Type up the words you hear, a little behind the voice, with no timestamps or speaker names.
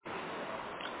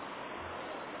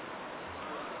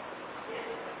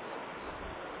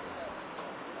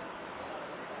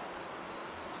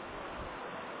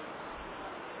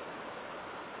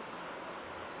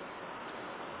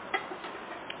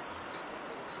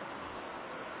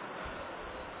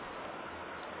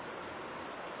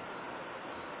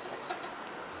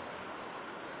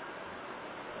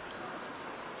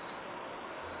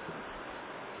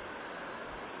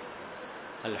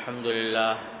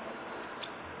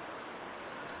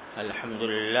الحمد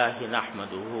لله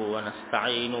نحمده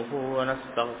ونستعينه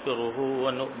ونستغفره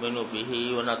ونؤمن به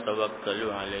ونتوكل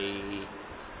عليه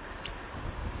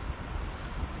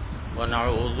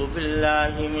ونعوذ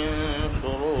بالله من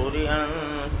شرور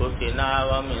أنفسنا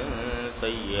ومن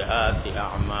سيئات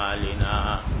أعمالنا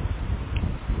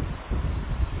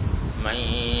من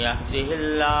يهده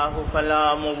الله فلا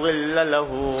مضل له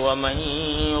ومن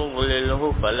يضلله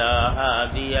فلا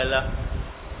هادي له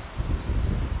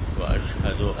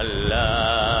وأشهد أن لا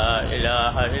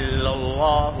إله إلا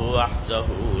الله وحده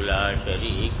لا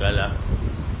شريك له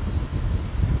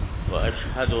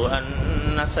وأشهد أن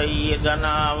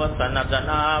سيدنا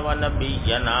وسندنا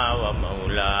ونبينا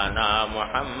ومولانا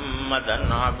محمدا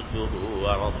عبده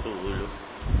ورسوله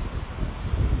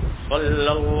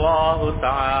صلى الله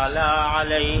تعالى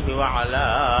عليه وعلى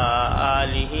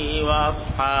آله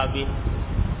وأصحابه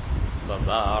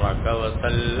وبارك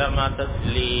وسلم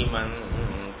تسليما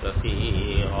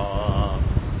كثيرا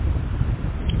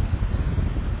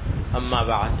أما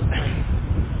بعد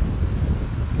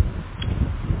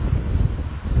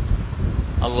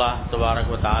اللہ تبارک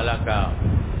و تعالی کا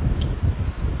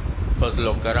فضل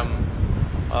و کرم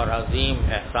اور عظیم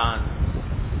احسان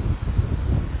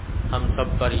ہم سب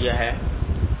پر یہ ہے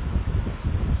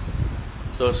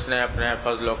تو اس نے اپنے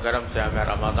فضل و کرم سے ہمیں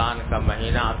رمضان کا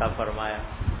مہینہ عطا فرمایا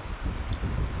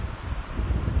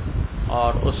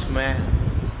اور اس میں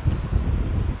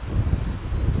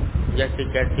جیسی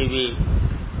کیسی بھی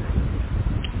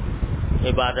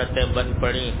عبادتیں بن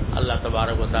پڑی اللہ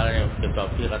تبارک و تعالی نے اس کی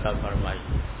توفیق عطا فرمائی.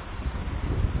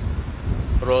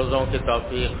 روزوں کی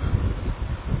توفیق،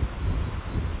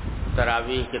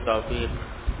 تراویح کی توفیق،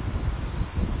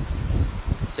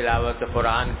 تلاوت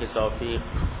قرآن کی توفیق،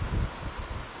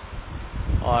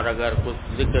 اور اگر کچھ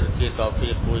ذکر کی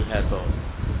توفیق ہوئی ہے تو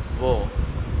وہ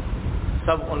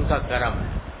سب ان کا کرم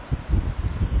ہے.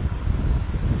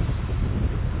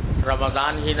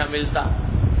 رمضان ہی نہ ملتا،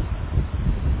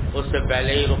 اس سے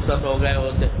پہلے ہی رخصت ہو گئے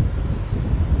ہوتے.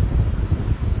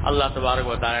 اللہ تبارک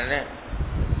و تعالی نے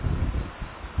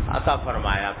عطا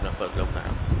فرمایا اپنے فضل و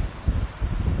کرم.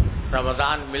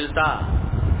 رمضان ملتا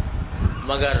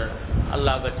مگر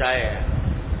اللہ بچائے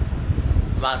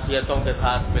معصیتوں کے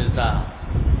ساتھ ملتا،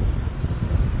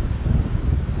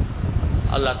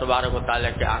 اللہ تبارک و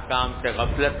تعالی کے احکام سے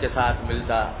غفلت کے ساتھ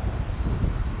ملتا.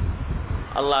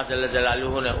 اللہ جل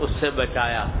جلالہ نے اس سے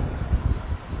بچایا.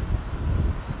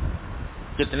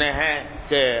 کتنے ہیں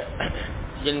کہ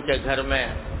جن کے گھر میں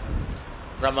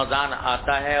رمضان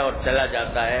آتا ہے اور چلا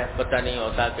جاتا ہے، پتہ نہیں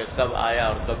ہوتا کہ کب آیا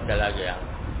اور کب چلا گیا.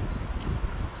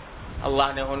 اللہ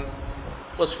نے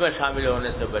اس میں شامل ہونے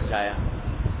سے بچایا.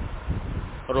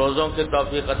 روزوں کی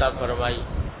توفیق عطا فرمائی،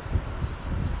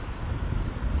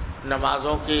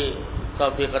 نمازوں کی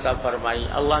توفیق عطا فرمائی.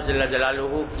 اللہ جل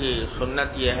جلالہ کی سنت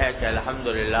یہ ہے کہ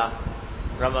الحمدللہ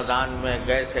رمضان میں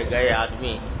گئے سے گئے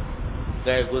آدمی،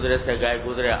 گئے گزرے سے گئے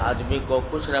گزرے آدمی کو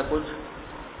کچھ نہ کچھ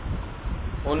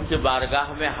ان کی بارگاہ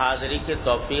میں حاضری کی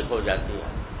توفیق ہو جاتی ہے.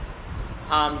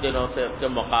 عام دنوں سے اس کے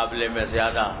مقابلے میں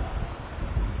زیادہ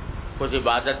کچھ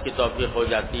عبادت کی توفیق ہو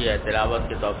جاتی ہے، تلاوت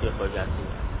کی توفیق ہو جاتی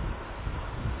ہے.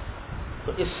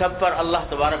 تو اس سب پر اللہ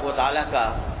تبارک و تعالیٰ کا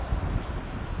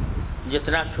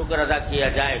جتنا شکر ادا کیا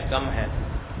جائے کم ہے.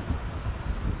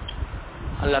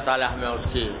 اللہ تعالیٰ ہمیں اس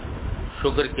کی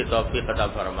شکر کی توفیق عطا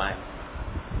فرمائے.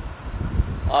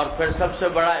 اور پھر سب سے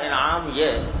بڑا انعام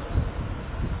یہ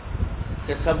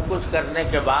کہ سب کچھ کرنے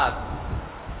کے بعد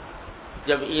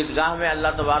جب عیدگاہ میں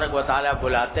اللہ تبارک و تعالیٰ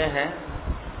بلاتے ہیں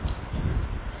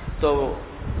تو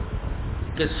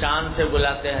کس شان سے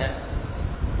بلاتے ہیں.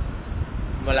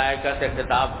 ملائکہ سے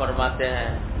خطاب فرماتے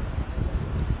ہیں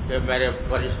کہ میرے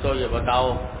فرشتوں یہ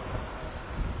بتاؤ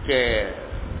کہ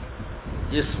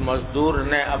جس مزدور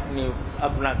نے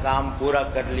اپنا کام پورا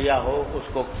کر لیا ہو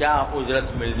اس کو کیا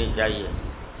اجرت ملنی چاہیے.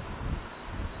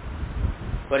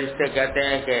 فرشتے کہتے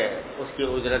ہیں کہ اس کی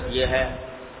اجرت یہ ہے،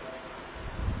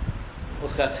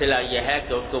 اس کا صلہ یہ ہے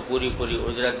کہ اس کو پوری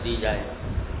اجرت دی جائے.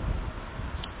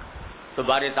 تو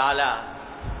باری تعالیٰ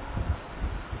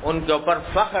ان کے اوپر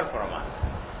فخر فرماتا ہے.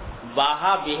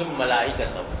 باہا بہم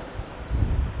ملائکتہ،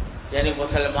 یعنی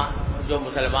جو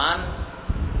مسلمان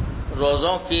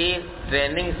روزوں کی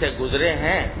ٹریننگ سے گزرے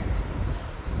ہیں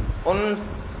ان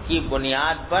کی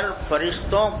بنیاد پر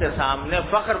فرشتوں کے سامنے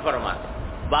فخر فرماتے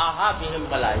ہیں، باہا بہم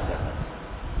ملائکہ،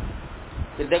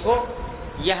 کہ دیکھو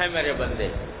یہ ہے میرے بندے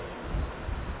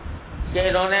کہ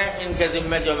انہوں نے ان کے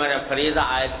ذمے جو میں نے فریضہ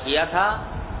عائد کیا تھا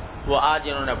وہ آج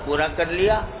انہوں نے پورا کر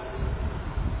لیا،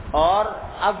 اور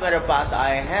اب میرے پاس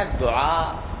آئے ہیں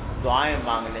دعائیں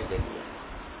مانگنے کے لیے،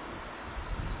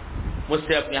 مجھ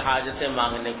سے اپنی حاجتیں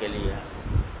مانگنے کے لیے۔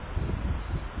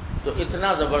 تو اتنا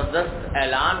زبردست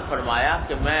اعلان فرمایا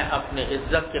کہ میں اپنی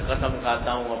عزت کی قسم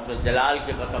کھاتا ہوں، اپنے جلال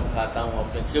کی قسم کھاتا ہوں،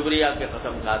 اپنے کبریا کی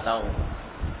قسم کھاتا ہوں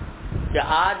کہ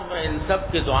آج میں ان سب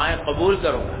کی دعائیں قبول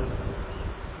کروں گا،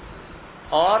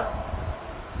 اور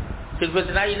صرف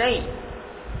اتنا ہی نہیں،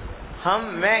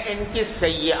 میں ان کی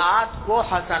سیئات کو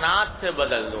حسنات سے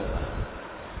بدل دوں گا،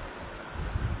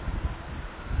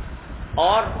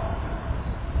 اور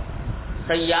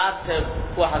سیئات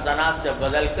کو حسنات سے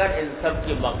بدل کر ان سب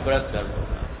کی مغفرت کر دوں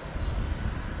گا۔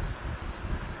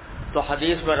 تو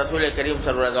حدیث میں رسول کریم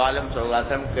صلی اللہ علیہ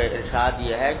وسلم کے ارشاد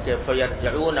یہ ہے کہ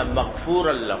فَيَرْجِعُونَ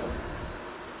مَغْفُورًا لَهُمْ،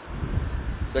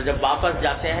 تو جب واپس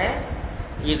جاتے ہیں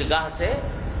عیدگاہ سے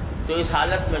تو اس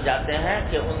حالت میں جاتے ہیں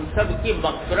کہ ان سب کی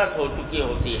مغفرت ہو چکی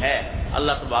ہوتی ہے،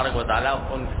 اللہ تبارک و تعالیٰ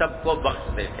ان سب کو بخش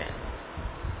دیتے ہیں۔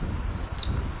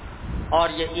 اور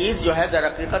یہ عید جو ہے در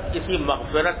حقیقت کسی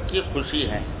مغفرت کی خوشی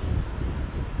ہے۔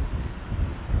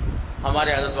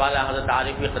 ہمارے حضرت والا حضرت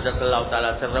عارفی قدس اللہ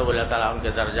تعالیٰ سرہ اللہ تعالیٰ ان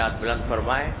کے درجات بلند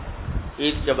فرمائیں،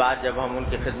 عید کے بعد جب ہم ان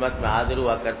کی خدمت میں حاضر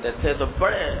ہوا کرتے تھے تو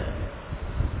بڑے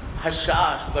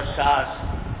حشاش بشاش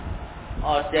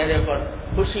اور چہرے پر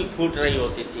خوشی پھوٹ رہی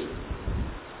ہوتی تھی،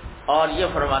 اور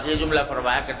یہ جملہ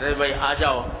فرمایا کرتے تھے، بھائی آ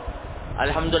جاؤ،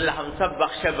 الحمدللہ ہم سب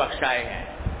بخشے بخشائے ہیں،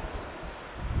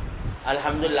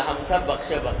 الحمدللہ ہم سب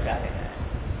بخشے بخشائے ہیں۔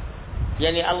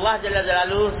 یعنی اللہ جل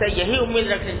جلالہ سے یہی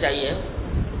امید رکھنی چاہیے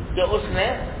کہ اس نے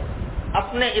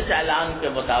اپنے اس اعلان کے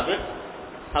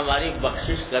مطابق ہماری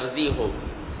بخشش کر دی ہوگی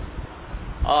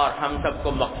اور ہم سب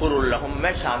کو مغفور لہم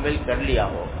میں شامل کر لیا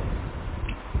ہوگا۔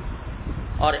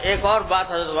 اور ایک اور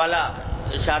بات حضرت والا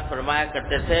ارشاد فرمایا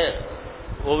کرتے تھے،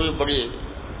 وہ بھی بڑی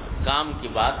کام کی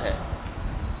بات ہے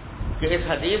کہ اس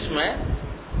حدیث میں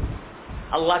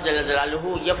اللہ جل جلالہ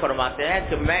یہ فرماتے ہیں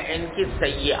کہ میں ان کی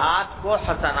سیئات کو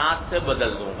حسنات سے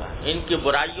بدل دوں گا، ان کی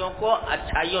برائیوں کو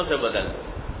اچھائیوں سے بدل دوں گا۔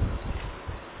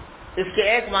 اس کے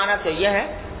ایک معنی تو یہ ہے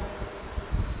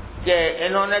کہ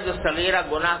انہوں نے جو صغیرہ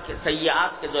گناہ کے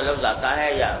سیئات کے جو لفظ آتا ہے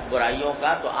یا برائیوں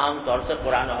کا، تو عام طور سے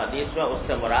قرآن و حدیث میں اس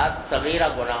سے مراد صغیرہ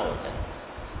گناہ ہوتے ہیں۔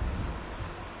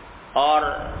 اور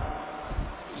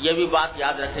یہ بھی بات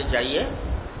یاد رکھنی چاہیے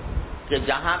کہ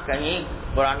جہاں کہیں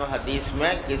قرآن و حدیث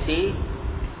میں کسی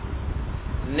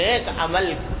نیک عمل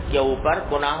کے اوپر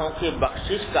گناہوں کی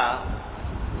بخشش کا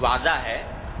وعدہ ہے،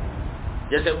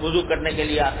 جیسے وضو کرنے کے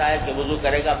لیے آتا ہے کہ وضو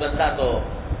کرے گا بندہ تو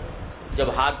جب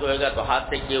ہاتھ دھوئے گا تو ہاتھ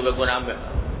سے کیے ہوئے گناہ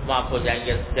معاف ہو جائیں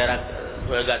گے، چہرہ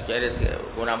دھوئے گا چہرے سے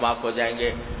گناہ معاف ہو جائیں گے،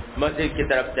 مسجد کی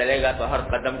طرف چلے گا تو ہر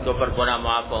قدم کے اوپر گناہ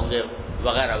معاف ہوں گے،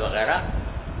 وغیرہ وغیرہ۔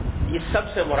 یہ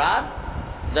سب سے مراد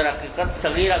در حقیقت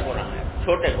صغیرہ گناہ ہے،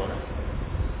 چھوٹے گناہ۔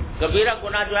 کبیرہ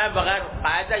گناہ جو ہے بغیر،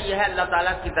 قاعدہ یہ ہے اللہ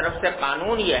تعالیٰ کی طرف سے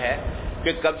قانون یہ ہے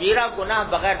کہ کبیرہ گناہ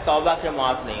بغیر توبہ کے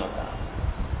معاف نہیں ہوتا،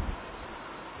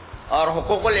 اور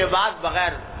حقوق العباد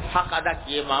بغیر حق ادا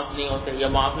کیے معاف نہیں ہوتے، یہ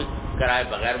معافی کرائے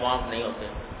بغیر معاف نہیں ہوتے۔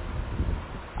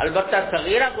 البتہ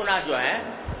صغیرہ گناہ جو ہیں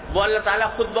وہ اللہ تعالیٰ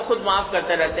خود بخود معاف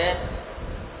کرتے رہتے ہیں۔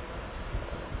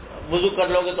 وضو کر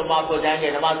لو گے تو معاف ہو جائیں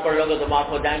گے، نماز پڑھ لو گے تو معاف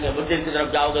ہو جائیں گے، مسجد کی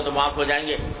طرف جاؤ گے تو معاف ہو جائیں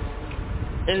گے۔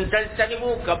 ان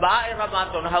تجتنبوا کبائر ما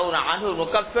تنہون عنہ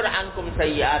نکفر عنکم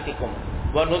سیئاتکم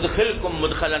وندخلکم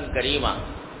مدخلا کریما،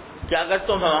 کہ اگر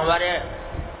تم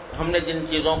ہم نے جن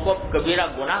چیزوں کو کبیرہ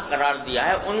گناہ قرار دیا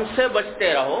ہے ان سے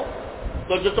بچتے رہو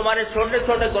تو جو تمہارے چھوٹے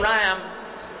چھوٹے گناہ ہیں ہم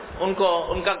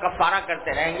ان کا کفارہ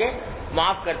کرتے رہیں گے،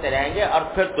 معاف کرتے رہیں گے، اور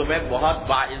پھر تمہیں بہت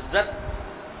باعزت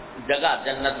جگہ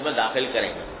جنت میں داخل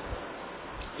کریں گے۔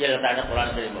 یہ اللہ تعالیٰ نے قرآن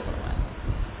کریم میں فرمایا۔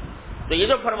 تو یہ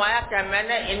جو فرمایا کہ میں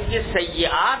نے ان کی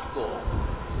سیئات کو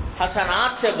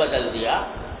حسنات سے بدل دیا،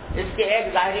 اس کے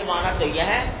ایک ظاہری معنی تو یہ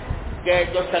ہے کہ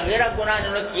جو صغیرہ گناہ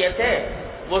انہوں نے کیے تھے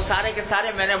وہ سارے کے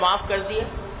سارے میں نے معاف کر دیے،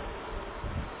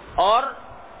 اور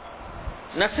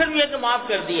نہ صرف یہ کہ معاف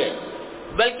کر دیے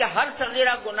بلکہ ہر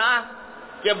صغیرہ گناہ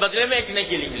کے بدلے میں ایک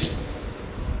نیکی لکھ لی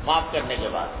معاف کرنے کے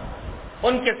بعد،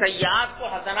 ان کے سیئات کو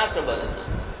حسنات سے بدل دیا۔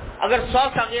 اگر 100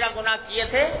 صغیرہ گناہ کیے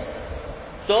تھے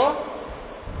تو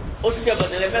اس کے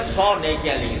بدلے میں 100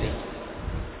 نیکیاں لکھ دی،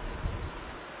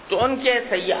 تو ان کے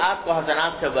سیئات کو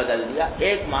حسنات سے بدل دیا۔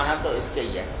 ایک معنی تو اس کے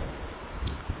یہ ہے،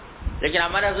 لیکن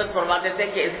ہمارے حضرت فرماتے تھے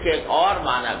کہ اس کے ایک اور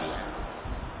معنی بھی ہے،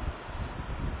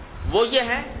 وہ یہ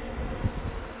ہے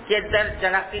کہ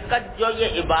در حقیقت جو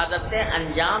یہ عبادتیں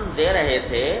انجام دے رہے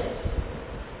تھے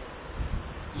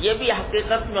یہ بھی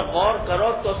حقیقت میں غور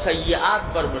کرو تو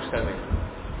سیئات پر مشتمل.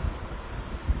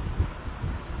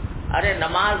 ارے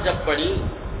نماز جب پڑھی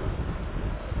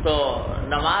تو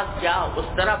نماز کیا اس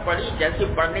طرح پڑھی جیسی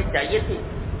پڑھنی چاہیے تھی؟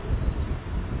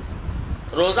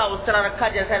 روزہ اس طرح رکھا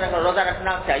جیسے روزہ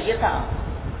رکھنا چاہیے تھا؟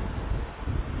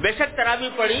 بے شک تراویح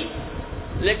پڑھی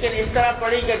لیکن اس طرح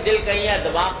پڑھی کہ دل کہیں ہے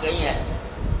دماغ کہیں ہے.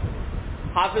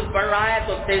 حافظ پڑھ رہا ہے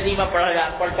تو تیزی میں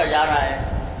پڑھتا جا رہا ہے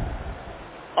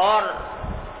اور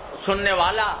سننے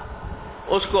والا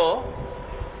اس کو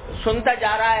سنتا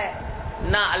جا رہا ہے.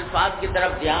 نہ الفاظ کی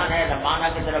طرف دھیان ہے، نہ معنی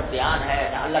کی طرف دھیان ہے،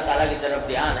 نہ اللہ تعالیٰ کی طرف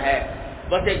دھیان ہے.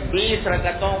 بس ایک 20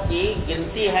 رکعتوں کی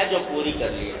گنتی ہے جو پوری کر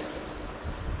لی ہے.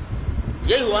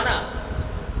 یہی ہوا نا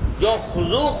جو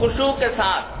خشوع کے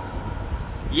ساتھ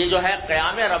یہ جو ہے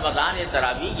قیام رمضان یہ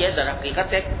تراویح یہ در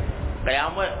حقیقت ایک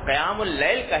قیام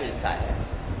اللیل کا حصہ ہے.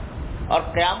 اور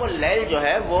قیام اللیل جو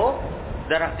ہے وہ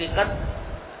در حقیقت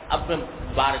اپنے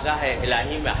بارگاہ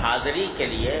الہی میں حاضری کے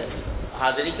لیے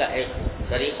حاضری کا ایک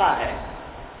طریقہ ہے.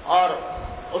 اور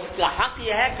اس کا حق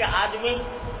یہ ہے کہ آدمی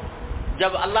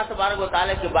جب اللہ تبارک و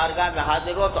تعالیٰ کی بارگاہ میں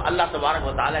حاضر ہو تو اللہ تبارک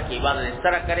و تعالیٰ کی عبادت اس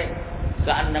طرح کرے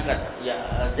کہ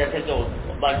جیسے کہ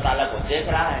وہ بار تعالیٰ کو دیکھ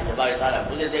رہا ہے یا بار تعالیٰ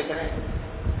مجھے دیکھ رہے ہیں.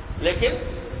 لیکن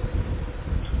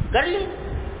کر لی،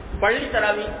 پڑھ لی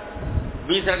تراویح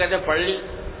 20 رکعتیں پڑھ لی،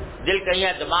 دل کہیں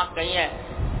ہے دماغ کہیں ہے،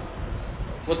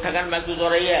 کچھ تھکن محسوس ہو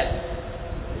رہی ہے،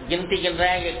 گنتی گن رہے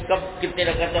ہیں کہ کب کتنی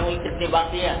رکعتیں ہوئی کتنی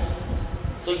باقی ہیں.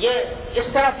 تو یہ اس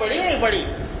طرح پڑھی نہیں پڑھی.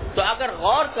 تو اگر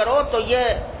غور کرو تو یہ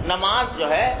نماز جو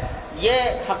ہے یہ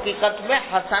حقیقت میں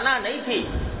حسنہ نہیں تھی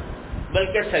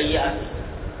بلکہ سیئہ تھی.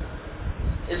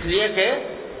 اس لیے کہ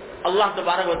اللہ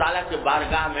تبارک و تعالیٰ کی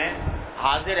بارگاہ میں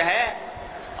حاضر ہے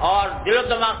اور دل و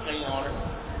دماغ کہیں اور.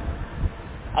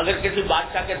 اگر کسی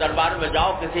بادشاہ کے دربار میں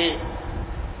جاؤ، کسی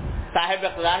صاحب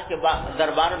اقتدار کے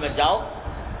دربار میں جاؤ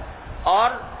اور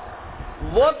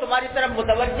وہ تمہاری طرف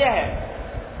متوجہ ہے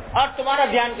اور تمہارا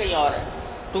دھیان کہیں اور ہے،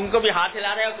 تم کبھی ہاتھ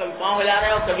ہلا رہے ہو، کبھی پاؤں ہلا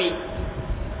رہے ہو، کبھی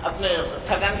اپنے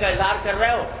تھکن کا اظہار کر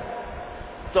رہے ہو،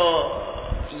 تو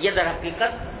یہ در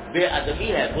حقیقت بے ادبی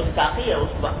ہے، گستاخی ہے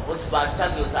اس بادشاہ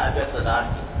کی، اس صاحب اقتدار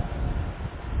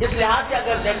کی. اس لحاظ سے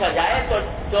اگر دیکھا جائے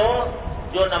تو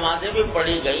جو نمازیں بھی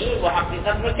پڑھی گئی وہ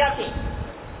حقیقت میں کیا تھی؟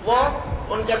 وہ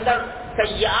ان کے اندر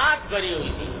سیئات بھری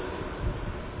ہوئی تھی.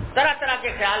 طرح طرح کے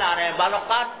خیال آ رہے ہیں، بعض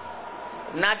اوقات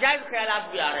ناجائز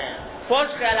خیالات بھی آ رہے ہیں، فوش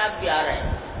خیالات بھی آ رہے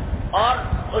ہیں اور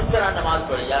اس طرح نماز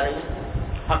پڑھی جا رہی ہے.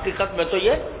 حقیقت میں تو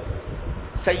یہ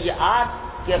سیئات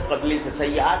کے قبیل سے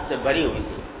سیئات سے بھری ہوئی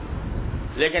تھی.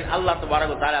 لیکن اللہ تبارک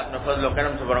و تعالیٰ اپنے فضل و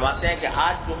کرم سے فرماتے ہیں کہ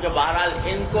آج چونکہ بہرحال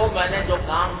ان کو میں نے جو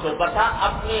کام سونپا تھا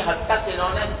اپنی حد تک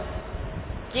انہوں نے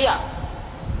کیا،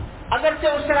 اگرچہ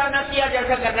اس طرح نہ کیا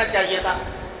جیسا کرنا چاہیے تھا،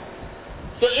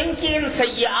 تو ان کی ان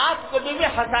سیئات کو بھی میں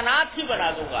حسنات ہی بنا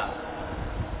دوں گا.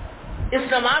 اس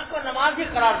نماز کو نماز ہی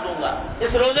قرار دوں گا،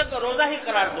 اس روزے کو روزہ ہی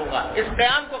قرار دوں گا، اس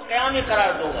قیام کو قیام ہی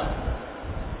قرار دوں گا،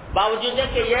 باوجود ہے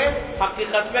کہ یہ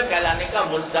حقیقت میں کہلانے کا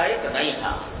مستحق نہیں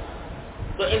تھا.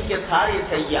 تو ان کے ساری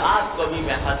سیئات کو بھی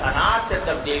میں حسنات سے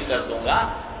تبدیل کر دوں گا،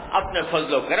 اپنے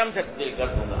فضل و کرم سے تبدیل کر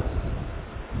دوں گا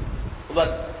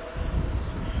بس.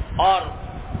 اور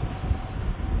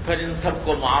پھر ان سب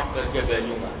کو معاف کر کے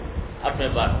بھیجوں گا اپنے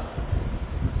پاس.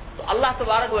 تو اللہ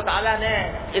تبارک و تعالیٰ نے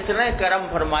اتنے کرم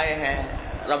فرمائے ہیں،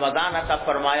 رمضان عطا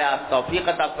فرمایا، توفیق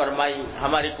عطا فرمائی،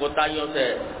 ہماری کوتاہیوں سے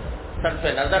صرف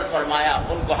نظر فرمایا،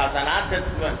 ان کو حسنات سے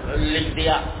لکھ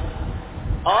دیا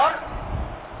اور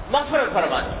مغفرت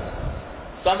فرما دی.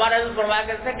 تو ہمارے حضرت فرمایا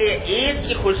کرتے ہیں کہ یہ عید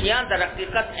کی خوشیاں در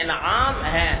حقیقت انعام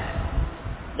ہیں.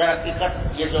 در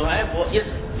حقیقت یہ جو ہے وہ اس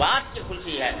بات کی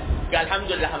خوشی ہے کہ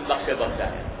الحمدللہ ہم بخشا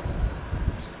ہے.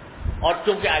 اور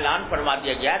چونکہ اعلان فرما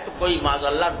دیا گیا ہے تو کوئی معاذ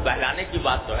اللہ بہلانے کی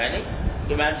بات تو ہے نہیں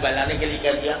کہ میں بہلانے کے لیے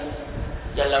کہہ دیا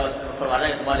کہ اللہ فرمانا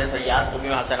ہے تمہارے سیئات کو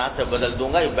میں حسنات سے بدل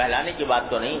دوں گا. یہ بہلانے کی بات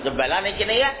تو نہیں. جب بہلانے کی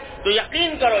نہیں ہے تو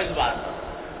یقین کرو اس بات کا،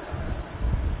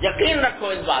 یقین رکھو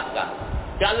اس بات کا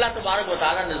کہ اللہ تبارک و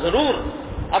تعالیٰ نے ضرور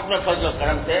اپنے فضل و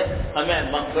کرم سے ہمیں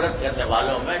مغفرت کرنے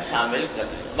والوں میں شامل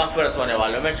مغفرت ہونے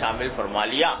والوں میں شامل فرما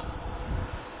لیا.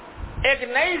 ایک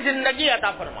نئی زندگی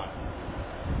عطا فرما،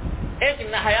 ایک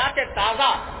حیات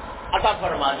تازہ عطا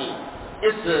فرما دی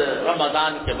اس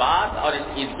رمضان کے بعد اور اس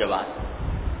عید کے بعد.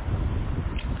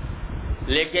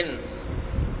 لیکن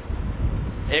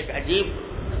ایک عجیب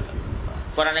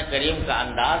قرآن کریم کا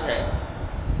انداز ہے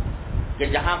کہ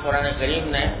جہاں قرآن کریم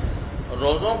نے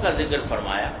روزوں کا ذکر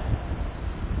فرمایا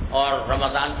اور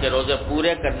رمضان کے روزے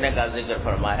پورے کرنے کا ذکر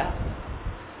فرمایا،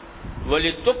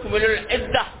 وَلِتُكْمِلُوا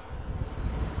الْعِدَّةَ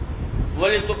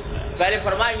پہلے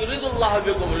فرمایا یرید اللہ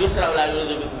بکم الیسر ولا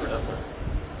یرید بکم العسر،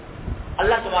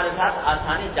 اللہ تمہارے ساتھ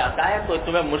آسانی چاہتا ہے، کوئی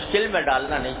تمہیں مشکل میں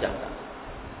ڈالنا نہیں چاہتا.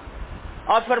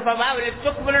 اور پھر فرمایا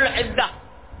ولتکملوا العدہ،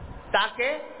 تاکہ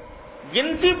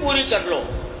گنتی پوری کر لو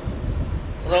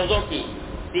روزوں کی،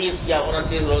 30 یا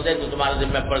 29 روزے جو تمہارے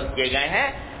ذمہ فرض کیے گئے ہیں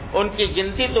ان کی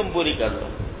گنتی تم پوری کر لو.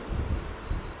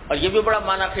 اور یہ بھی بڑا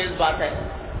معنی خیز بات ہے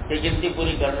کہ گنتی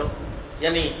پوری کر لو،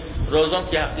 یعنی روزوں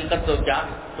کی حقیقت تو کیا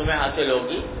تمہیں حاصل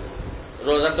ہوگی.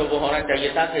 روزہ تو وہ ہونا چاہیے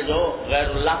تھا کہ جو غیر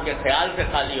اللہ کے خیال سے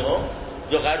خالی ہو،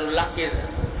 جو غیر اللہ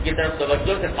کی طرف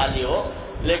توجہ سے خالی ہو.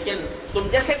 لیکن تم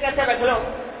جیسے کیسے رکھ لو،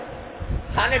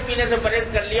 کھانے پینے سے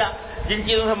پرہیز کر لیا، جن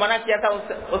چیزوں سے منع کیا تھا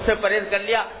اس سے پرہیز کر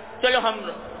لیا، چلو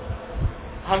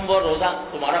ہم وہ روزہ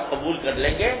تمہارا قبول کر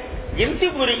لیں گے، گنتی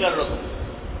پوری کر لو تم.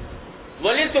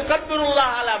 وَلِتُكَبِّرُوا اللَّهَ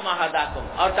عَلَىٰ مَا هَدَاكُمْ،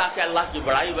 اور تاکہ اللہ کی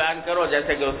بڑائی بیان کرو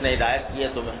جیسے کہ اس نے ہدایت کی ہے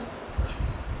تمہیں.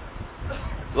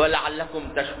 وَلَعَلَّكُمْ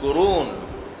تَشْكُرُونَ،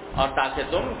 اور تاکہ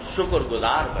تم شکر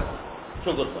گزار بنو،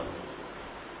 شکر کرو.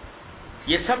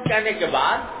 یہ سب کہنے کے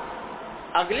بعد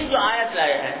اگلی جو آیت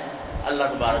لائے ہیں اللہ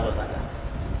تبارک و تعالیٰ،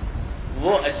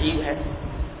 وہ عجیب ہے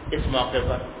اس موقع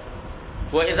پر.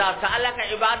 وَإِذَا سَأَلَكَ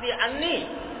عِبَادِي عَنِّي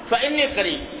فَإِنِّي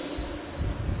قَرِيبٌ،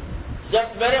 جب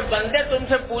میرے بندے تم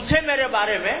سے پوچھے میرے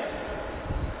بارے میں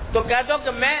تو کہہ دو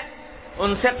کہ میں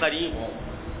ان سے قریب ہوں.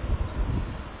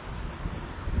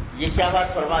 یہ کیا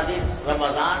بات فرما دی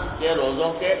رمضان کے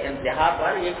روزوں کے انتہا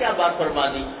پر؟ یہ کیا بات فرما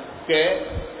دی کہ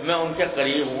میں ان کے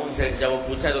قریب ہوں؟ ان سے جب وہ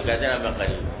پوچھے تو کہتے ہیں میں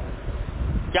قریب ہوں.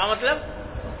 کیا مطلب؟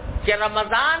 کہ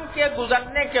رمضان کے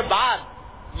گزرنے کے بعد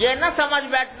یہ نہ سمجھ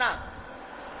بیٹھنا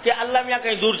کہ اللہ میاں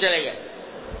کہیں دور چلے گئے.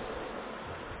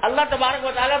 اللہ تبارک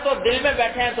و تعالیٰ تو دل میں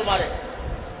بیٹھے ہیں تمہارے.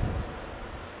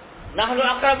 نحن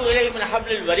اقرب الیہ من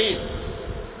حبل الورید،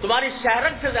 تمہاری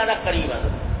شہرک سے زیادہ قریب ہے.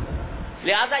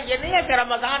 لہذا یہ نہیں ہے کہ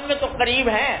رمضان میں تو قریب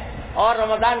ہیں اور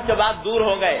رمضان کے بعد دور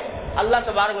ہو گئے. اللہ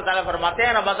تبارک و تعالیٰ فرماتے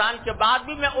ہیں رمضان کے بعد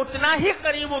بھی میں اتنا ہی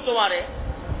قریب ہوں تمہارے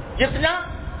جتنا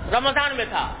رمضان میں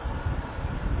تھا.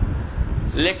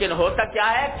 لیکن ہوتا کیا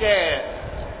ہے کہ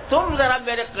تم ذرا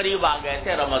میرے قریب آ گئے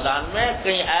تھے رمضان میں،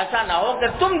 کہیں ایسا نہ ہو کہ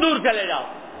تم دور چلے جاؤ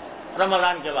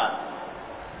رمضان کے بعد.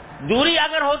 دوری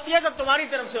اگر ہوتی ہے تو تمہاری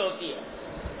طرف سے ہوتی ہے،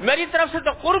 میری طرف سے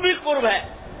تو قرب ہی قرب ہے.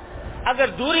 اگر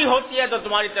دوری ہوتی ہے تو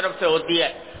تمہاری طرف سے ہوتی ہے.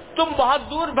 تم بہت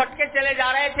دور بھٹکے چلے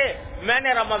جا رہے تھے، میں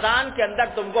نے رمضان کے اندر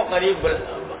تم کو قریب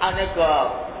آنے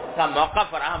کا موقع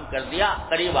فراہم کر دیا،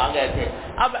 قریب آ گئے تھے.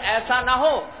 اب ایسا نہ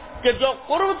ہو کہ جو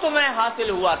قرب تمہیں حاصل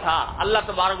ہوا تھا، اللہ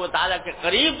تبارک و تعالیٰ کے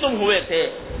قریب تم ہوئے تھے،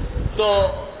 تو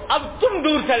اب تم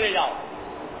دور چلے جاؤ.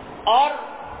 اور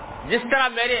جس طرح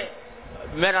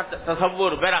میرا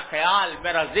تصور، میرا خیال،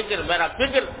 میرا ذکر، میرا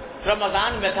فکر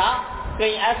رمضان میں تھا،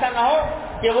 کہیں ایسا نہ ہو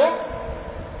کہ وہ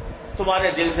تمہارے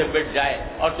دل سے مٹ جائے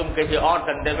اور تم کسی اور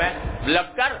دھندے میں لگ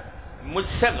کر مجھ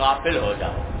سے غافل ہو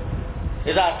جاؤ.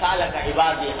 اذا سالک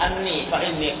عبادی انی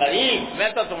فانی قریب، میں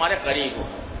تو تمہارے قریب ہوں.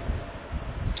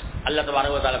 اللہ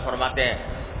تبارک و تعالیٰ فرماتے ہیں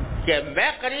کہ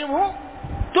میں قریب ہوں،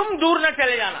 تم دور نہ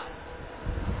چلے جانا.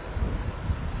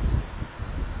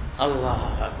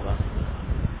 اللہ اکبر.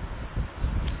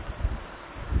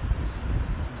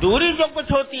 دوری جو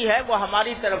کچھ ہوتی ہے وہ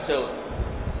ہماری طرف سے ہوتی ہے،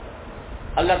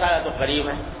 اللہ تعالیٰ تو قریب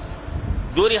ہے.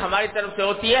 دوری ہماری طرف سے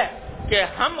ہوتی ہے کہ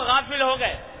ہم غافل ہو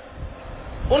گئے،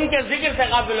 ان کے ذکر سے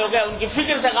غافل ہو گئے، ان کی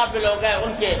فکر سے غافل ہو گئے،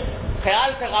 ان کے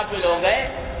خیال سے غافل ہو گئے.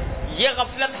 یہ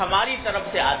غفلت ہماری طرف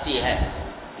سے آتی ہے،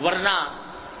 ورنہ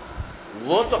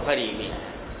وہ تو قریب ہی ہے.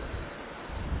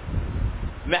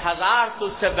 میں ہزار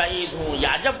تجھ سے بعید ہوں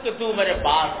یا جب کہ تو میرے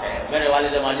پاس ہے. میرے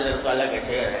والد ماجد رسول اللہ کے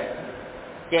شعر ہے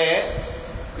کہ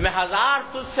میں ہزار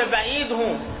تجھ سے بعید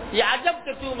ہوں یا جب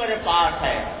کہ تو میرے پاس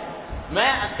ہے.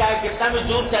 میں چاہے کتنا بھی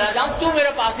دور چلا جاؤں تو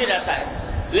میرے پاس ہی رہتا ہے،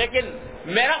 لیکن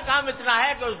میرا کام اتنا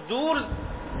ہے کہ اس دور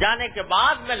جانے کے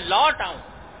بعد میں لوٹ آؤں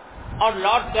اور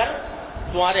لوٹ کر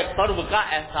تمہارے قرب کا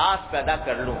احساس پیدا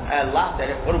کر لوں. اے اللہ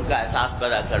تیرے قرب کا احساس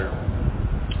پیدا کر لوں.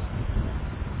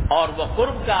 اور وہ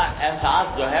قرب کا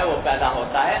احساس جو ہے وہ پیدا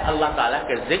ہوتا ہے اللہ تعالیٰ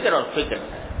کے ذکر اور فکر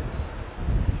سے.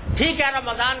 ٹھیک ہے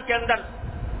رمضان کے اندر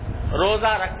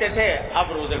روزہ رکھتے تھے،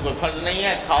 اب روزے کوئی فرض نہیں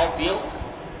ہے، کھاؤ پیو،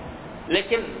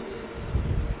 لیکن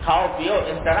کھاؤ پیو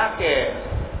اس طرح کہ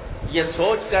یہ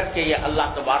سوچ کر کہ یہ اللہ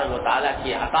تبارک و تعالیٰ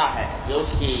کی عطا ہے، یہ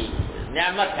اس کی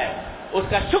نعمت ہے، اس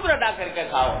کا شکر ادا کر کے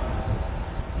کھاؤ.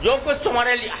 جو کچھ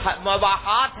تمہارے لیے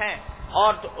مباحات ہیں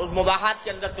اور اس مباحات کے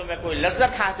اندر تمہیں کوئی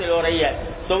لذت حاصل ہو رہی ہے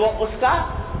تو وہ اس کا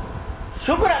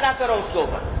شکر ادا کرو اس کے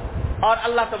اوپر، اور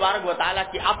اللہ تبارک و تعالیٰ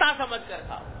کی عطا سمجھ کر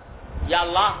کھاؤ. یا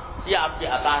اللہ یہ آپ کی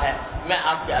عطا ہے، میں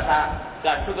آپ کی عطا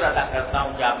کا شکر ادا کرتا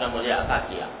ہوں کہ آپ نے مجھے عطا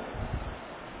کیا.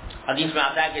 حدیث میں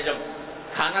آتا ہے کہ جب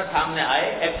کھانا سامنے آئے،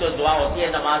 ایک تو دعا ہوتی ہے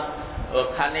نماز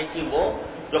کھانے کی، وہ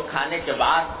جو کھانے کے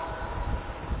بعد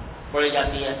پڑھی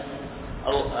جاتی ہے،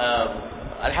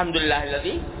 الحمدللہ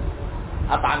الذی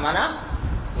اطعمنا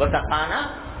وسقانا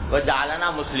وجعلنا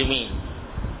مسلمین،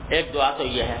 ایک دعا تو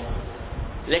یہ ہے.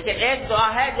 لیکن ایک دعا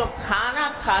ہے جو کھانا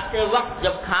کھاتے وقت،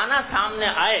 جب کھانا سامنے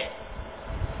آئے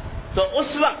تو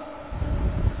اس وقت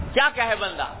کیا کہے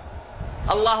بندہ؟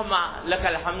 اللہم لک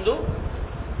الحمد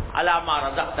علی ما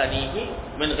رزقتنی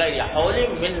من غیر حول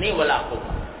منی ولا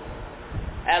قوة.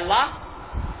 اے اللہ،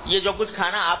 یہ جو کچھ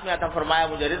کھانا آپ نے عطا فرمایا،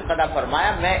 مجھے رزق عطا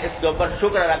فرمایا، میں اس کے اوپر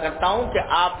شکر ادا کرتا ہوں کہ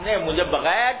آپ نے مجھے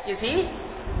بغیر کسی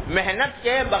محنت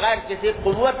کے، بغیر کسی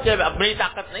قوت کے، اپنی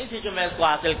طاقت نہیں تھی کہ میں اس کو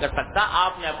حاصل کر سکتا،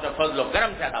 آپ نے اپنے فضل و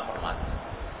کرم سے عطا فرما دیا.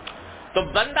 تو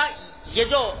بندہ یہ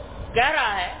جو کہہ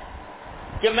رہا ہے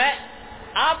کہ میں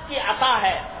آپ کی عطا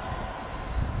ہے،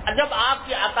 جب آپ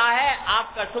کی عطا ہے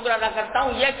آپ کا شکر ادا کرتا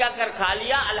ہوں، یہ کیا کر کھا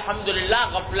لیا الحمدللہ،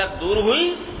 غفلت دور ہوئی،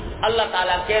 اللہ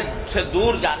تعالیٰ کے سے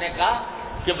دور جانے کا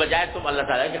کے بجائے تم اللہ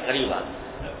تعالیٰ کے قریب آ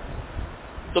گئے.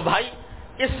 تو بھائی،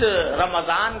 اس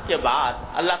رمضان کے بعد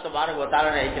اللہ تبارک و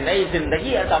تعالیٰ نے ایک نئی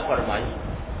زندگی عطا فرمائی.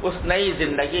 اس نئی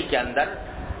زندگی کے اندر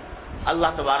اللہ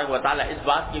تبارک و تعالیٰ اس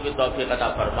بات کی بھی توفیق عطا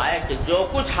فرمائے کہ جو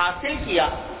کچھ حاصل کیا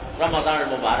رمضان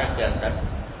المبارک کے اندر،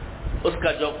 اس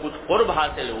کا جو کچھ قرب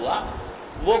حاصل ہوا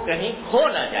وہ کہیں کھو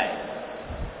نہ جائے،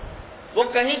 وہ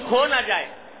کہیں کھو نہ جائے.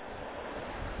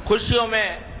 خوشیوں میں،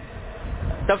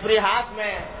 تفریحات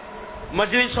میں،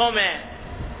 مجلسوں میں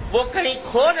وہ کہیں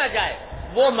کھو نہ جائے،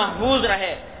 وہ محفوظ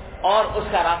رہے. اور اس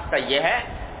کا راستہ یہ ہے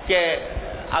کہ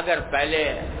اگر پہلے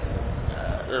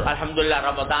الحمدللہ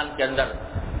رمضان کے اندر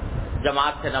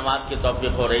جماعت سے نماز کی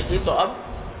توفیق ہو رہی تھی، تو اب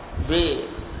بھی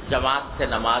جماعت سے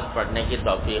نماز پڑھنے کی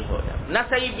توفیق ہو جائے. نہ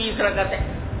صحیح 20 رکعتیں،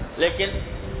 لیکن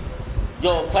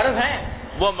جو فرض ہیں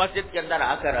وہ مسجد کے اندر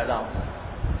آ کر ادا ہوں.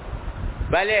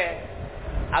 پہلے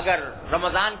اگر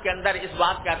رمضان کے اندر اس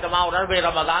بات کا اہتمام ہو رہا ہے بھائی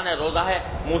رمضان ہے، روزہ ہے،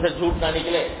 منہ سے جھوٹ نہ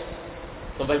نکلے،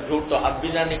 تو بھائی جھوٹ تو اب بھی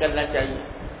نہ نکلنا چاہیے.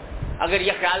 اگر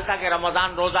یہ خیال تھا کہ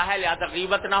رمضان روزہ ہے لہذا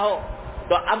غیبت نہ ہو،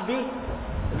 تو اب بھی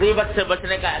غیبت سے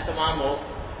بچنے کا اہتمام ہو.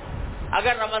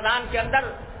 اگر رمضان کے اندر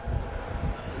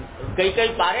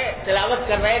کئی پارے تلاوت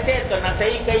کر رہے تھے تو نہ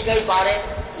صحیح کئی پارے،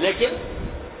 لیکن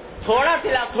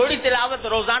تھوڑی تلاوت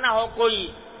روزانہ ہو، کوئی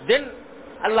دن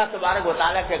اللہ تبارک و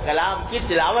تعالیٰ کے کلام کی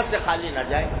تلاوت سے خالی نہ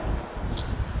جائے.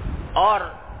 اور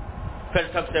پھر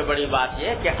سب سے بڑی بات یہ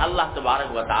کہ اللہ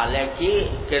تبارک و تعالیٰ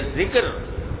کے ذکر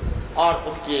اور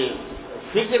اس کی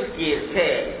فکر کی سے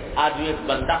آدمی ایک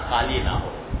بندہ خالی نہ ہو.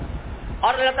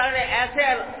 اور اللہ تعالیٰ نے ایسے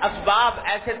اسباب،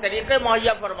 ایسے طریقے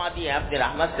مہیا فرما دیے ہیں اپنی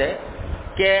رحمت سے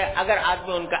کہ اگر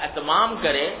آدمی ان کا اہتمام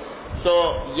کرے تو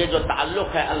یہ جو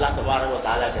تعلق ہے اللہ تبارک و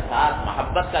تعالیٰ کے ساتھ،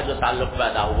 محبت کا جو تعلق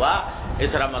پیدا ہوا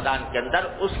اس رمضان کے اندر،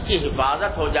 اس کی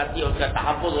حفاظت ہو جاتی ہے، اس کا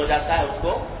تحفظ ہو جاتا ہے.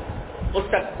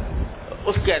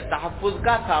 اس کے تحفظ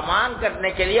کا سامان کرنے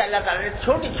کے لیے اللہ تعالیٰ نے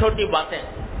چھوٹی چھوٹی باتیں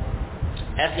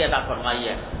ایسی عطا فرمائی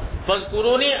ہے.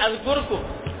 فاذکرونی اذکرکم،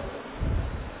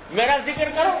 میرا ذکر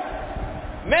کرو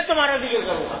میں تمہارا ذکر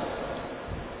کروں گا.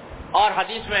 اور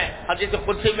حدیث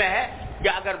قدسی میں ہے کہ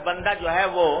اگر بندہ جو ہے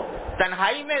وہ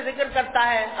تنہائی میں ذکر کرتا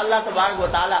ہے اللہ تبارک و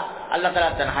تعالیٰ، اللہ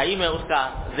تعالیٰ تنہائی میں اس کا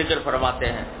ذکر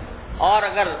فرماتے ہیں. اور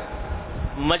اگر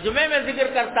مجمع میں ذکر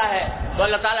کرتا ہے تو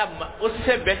اللہ تعالیٰ اس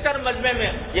سے بہتر مجمع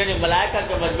میں، یعنی ملائکہ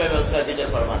کے مجمع میں اس کا ذکر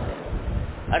فرماتے ہیں.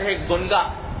 ارے ایک گنگا،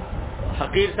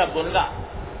 حقیر سا گنگا،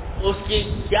 اس کی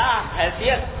کیا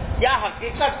حیثیت، کیا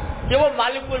حقیقت کہ وہ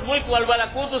مالک الملک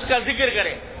والملکوت اس کا ذکر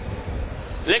کرے.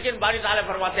 لیکن باری تعالیٰ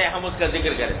فرماتے ہیں ہم اس کا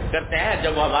ذکر کرتے ہیں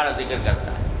جب وہ ہمارا ذکر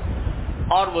کرتا ہے.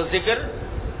 اور وہ ذکر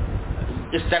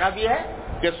اس طرح بھی ہے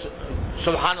کہ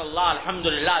سبحان اللہ،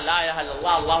 الحمدللہ، لا الہ الا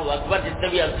اللہ، اللہ اکبر، جتنے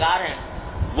بھی اذکار ہیں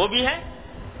وہ بھی ہیں.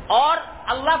 اور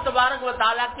اللہ تبارک و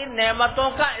تعالیٰ کی نعمتوں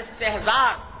کا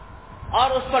استحضار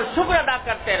اور اس پر شکر ادا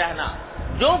کرتے رہنا.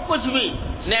 جو کچھ بھی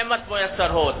نعمت میسر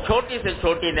ہو، چھوٹی سے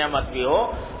چھوٹی نعمت بھی ہو،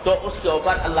 تو اس کے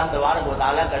اوپر اللہ تبارک و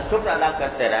تعالیٰ کا شکر ادا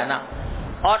کرتے رہنا.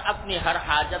 اور اپنی ہر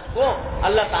حاجت کو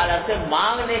اللہ تعالیٰ سے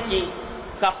مانگنے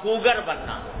کا خوگر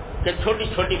بننا کہ چھوٹی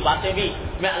چھوٹی باتیں بھی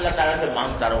میں اللہ تعالیٰ سے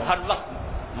مانگتا رہوں، ہر وقت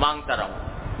مانگتا رہوں.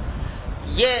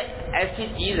 یہ ایسی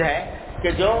چیز ہے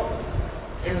کہ جو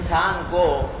انسان کو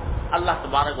اللہ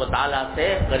تبارک و تعالیٰ سے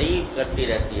قریب کرتی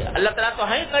رہتی ہے. اللہ تعالیٰ تو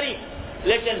ہے ہی قریب،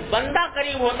 لیکن بندہ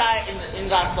قریب ہوتا ہے ان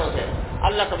راستوں سے.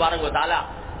 اللہ تبارک و تعالیٰ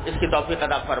اس کی توفیق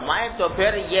عطا فرمائے. تو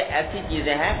پھر یہ ایسی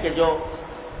چیزیں ہیں کہ جو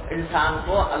انسان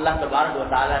کو اللہ تبارک و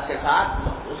تعالیٰ کے ساتھ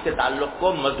اس کے تعلق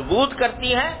کو مضبوط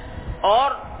کرتی ہیں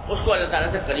اور اس کو اللہ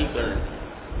تعالیٰ سے قریب کر دیتی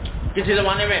ہیں. کسی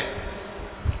زمانے میں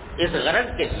اس غرض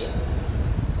کے لیے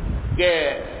کہ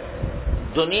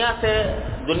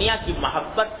دنیا کی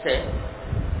محبت سے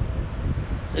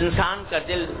انسان کا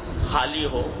دل خالی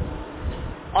ہو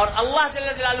اور اللہ جل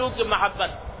جلالہ کی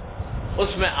محبت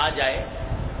اس میں آ جائے،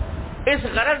 اس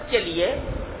غرض کے لیے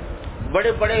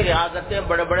بڑے بڑے ریاضتیں،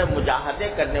 بڑے بڑے مجاہدے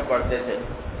کرنے پڑتے تھے.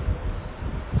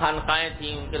 خانقاہیں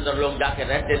تھیں، ان کے اندر لوگ جا کے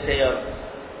رہتے تھے اور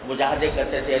مجاہدے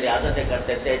کرتے تھے، ریاضتیں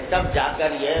کرتے تھے، تب جا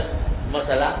کر یہ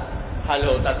مسئلہ حل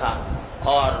ہوتا تھا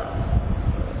اور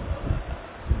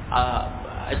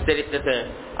اس طریقے سے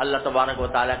اللہ تبارک و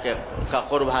تعالیٰ کا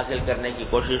قرب حاصل کرنے کی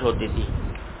کوشش ہوتی تھی.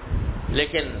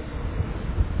 لیکن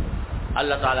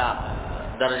اللہ تعالیٰ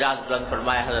درجات بلند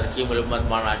فرمائے حضرت حکیم الامت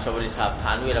مولانا اشرف علی صاحب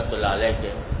تھانوی رحمۃ اللہ علیہ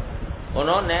کے،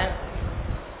 انہوں نے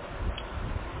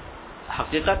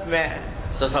حقیقت میں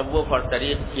تصوف اور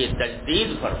طریق کی تجدید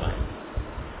فرمائی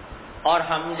اور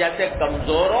ہم جیسے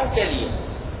کمزوروں کے لیے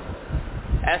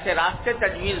ایسے راستے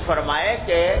تجویز فرمائے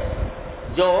کہ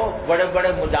جو بڑے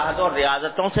بڑے مجاہدوں اور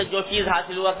ریاضتوں سے جو چیز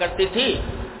حاصل ہوا کرتی تھی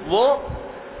وہ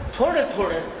تھوڑے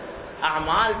تھوڑے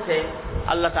اعمال سے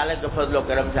اللہ تعالیٰ کے فضل و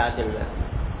کرم سے حاصل ہوئے.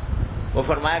 وہ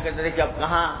فرمایا کرتے تھے کہ اب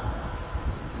کہاں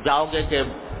جاؤ گے کہ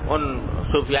ان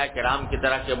صوفیاء کرام کی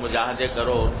طرح کے مجاہدے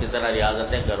کرو، ان کی طرح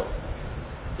ریاضتیں کرو،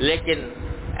 لیکن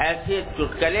ایسے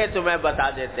چٹکلے تمہیں بتا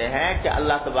دیتے ہیں کہ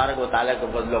اللہ تبارک و تعالیٰ کے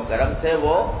فضل و کرم سے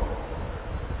وہ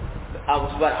اب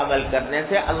اس پر عمل کرنے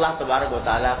سے اللہ تبارک و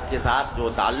تعالیٰ کے ساتھ جو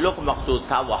تعلق مقصود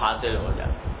تھا وہ حاصل ہو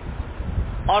جائے.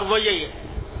 اور وہ یہی ہے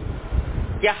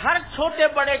کہ ہر چھوٹے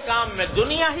بڑے کام میں،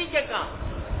 دنیا ہی کے کام،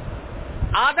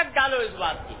 عادت ڈالو اس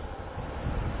بات کی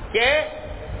کہ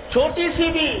چھوٹی سی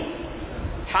بھی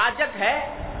حاجت ہے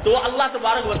تو اللہ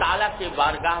تبارک و تعالیٰ کی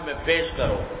بارگاہ میں پیش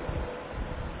کرو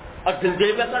اور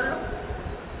دل میں کر لو،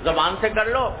 زبان سے کر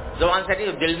لو، زبان سے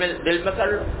نہیں دل میں کر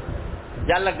لو.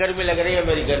 یا اللہ گرمی لگ رہی ہے،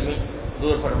 میری گرمی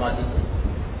دور فرما دیجیے.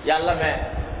 یا اللہ میں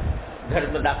گھر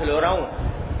میں داخل ہو رہا ہوں،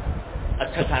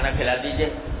 اچھا کھانا کھلا دیجیے.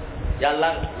 یا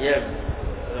اللہ یہ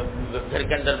گھر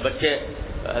کے اندر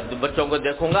بچوں کو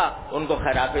دیکھوں گا، ان کو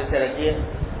خیرافیت سے رکھیے.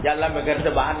 یا اللہ میں گھر سے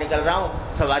باہر نکل رہا ہوں،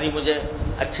 سواری مجھے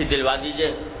اچھی دلوا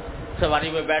دیجیے. سواری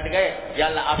میں بیٹھ گئے، یا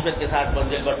اللہ عافیت کے ساتھ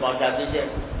منزل پر پہنچا دیجیے.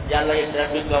 یا اللہ یہ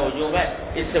ٹریفک کا ہجوم ہے،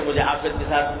 اس سے مجھے عافیت کے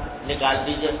ساتھ نکال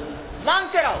دیجیے.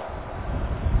 مانگتے رہو،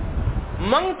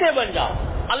 منگتے بن جاؤ.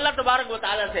 اللہ تبارک و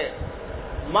تعالیٰ سے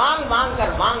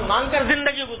مانگ کر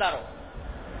زندگی گزارو.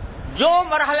 جو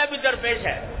مرحلہ بھی درپیش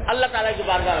ہے اللہ تعالیٰ کی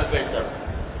بارگاہ میں پیش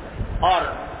کرو اور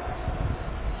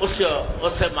اس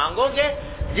سے مانگو گے.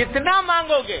 جتنا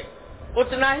مانگو گے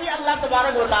اتنا ہی اللہ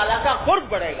تبارک و تعالیٰ کا قرب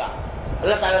بڑھے گا،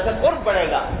 اللہ تعالیٰ سے قرب بڑھے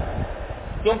گا.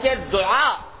 کیونکہ دعا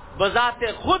بذات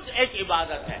خود ایک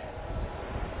عبادت ہے.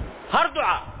 ہر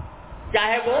دعا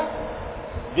چاہے وہ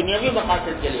دنیاوی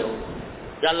مقاصد کے لیے ہو،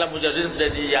 یا اللہ مجھے رزق دے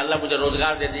دیجیے، اللہ مجھے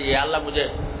روزگار دے دیجیے، اللہ مجھے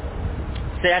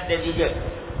صحت دے دیجیے،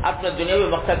 اپنے دنیاوی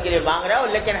مقصد کے لیے مانگ رہے ہو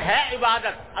لیکن ہے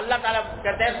عبادت. اللہ تعالیٰ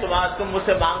کہتے ہیں تم مجھ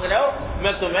سے مانگ رہے ہو،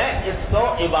 میں تمہیں اس کو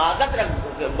عبادت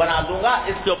بنا دوں گا،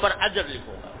 اس کے اوپر اجر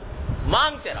لکھوں گا.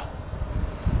 مانگتے رہو.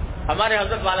 ہمارے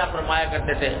حضرت والا فرمایا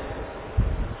کرتے تھے،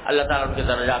 اللہ تعالیٰ ان کے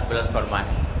درجات بلند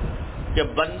فرمائے، کہ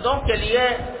بندوں کے لیے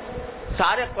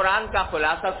سارے قرآن کا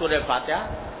خلاصہ سورہ فاتحہ،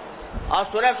 اور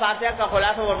سورہ فاتحہ کا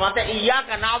خلاصہ فرماتے ہیں ایاک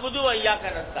نعبد و ایاک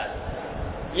نستعین.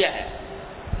 یہ ہے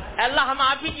اللہ ہم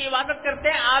آپ ہی کی عبادت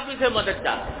کرتے ہیں، آپ ہی سے مدد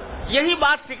چاہتے ہیں. یہی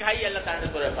بات سکھائی اللہ تعالیٰ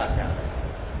نے سورہ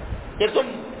فاتحہ کہ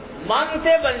تم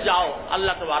مانگتے بن جاؤ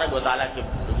اللہ تبارک و تعالیٰ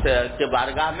کے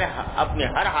بارگاہ میں اپنی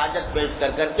ہر حاجت پیش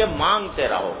کر کے مانگتے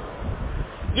رہو.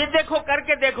 یہ دیکھو کر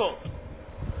کے دیکھو،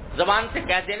 زبان سے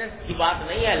کہہ دینے کی بات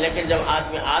نہیں ہے، لیکن جب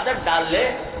آدمی عادت ڈال لے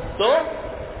تو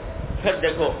پھر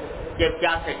دیکھو کہ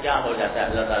کیا سے کیا ہو جاتا ہے.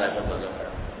 اللہ تعالیٰ کا فضل ہے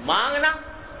مانگنا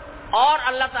اور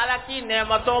اللہ تعالیٰ کی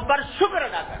نعمتوں پر شکر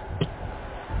ادا کرنا.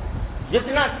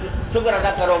 جتنا شکر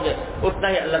ادا کرو گے اتنا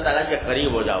ہی اللہ تعالیٰ کے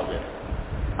قریب ہو جاؤ گے.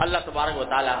 اللہ تبارک و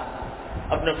تعالیٰ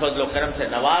اپنے فضل و کرم سے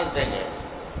نواز دیں گے.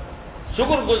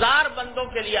 شکر گزار بندوں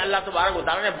کے لیے اللہ تبارک و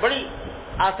تعالیٰ نے بڑی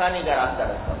آسانی کا راستہ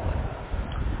رکھا.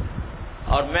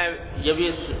 اور میں یہ بھی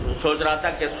سوچ رہا تھا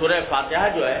کہ سورہ فاتحہ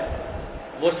جو ہے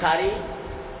وہ ساری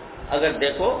اگر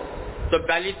دیکھو تو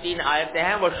پہلی 3 آیتیں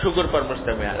ہیں وہ شکر پر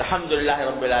مشتمل ہے. الحمدللہ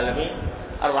رب العالمین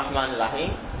الرحمن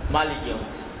الرحیم مالک یوم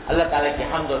الدین. اللہ تعالیٰ کی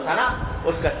حمد و ثنا،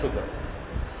 اس کا شکر.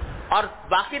 اور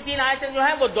باقی 3 آیتیں جو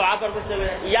ہیں وہ دعا پر مشتمل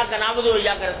ہیں. ایاک نعبد و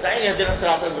ایاک نستعین اہدنا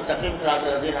الصراط المستقیم صراط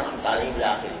الذین انعمت علیہم الی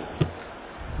آخر.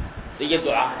 تو یہ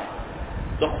دعا ہے.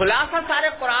 تو خلاصہ سارے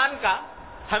قرآن کا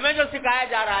ہمیں جو سکھایا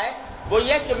جا رہا ہے وہ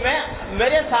یہ کہ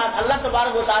میرے ساتھ اللہ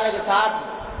تبارک و تعالیٰ کے ساتھ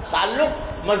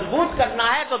تعلق مضبوط کرنا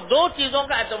ہے تو 2 چیزوں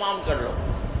کا اہتمام کر لو.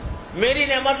 میری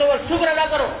نعمتوں پر شکر ادا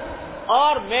کرو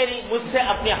اور مجھ سے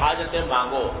اپنی حاجتیں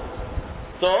مانگو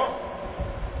تو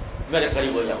میرے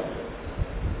قریب ہو جاؤ.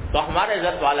 تو ہمارے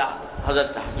عزت والا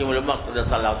حضرت حکیم الامت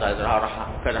قدس اللہ تعالیٰ رہا،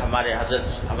 پھر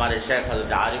ہمارے شیخ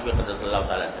حضرت عارف قدس اللہ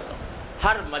تعالیٰ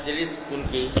ہر مجلس ان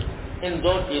کی ان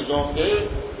دو چیزوں کی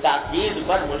تاکید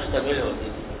پر مشتمل ہوتی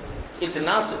تھی.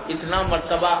 اتنا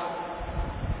مرتبہ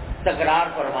تکرار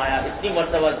فرمایا، اتنی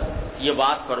مرتبہ یہ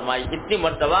بات فرمائی، اتنی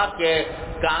مرتبہ کہ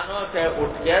کانوں سے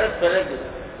اٹھ کر پھر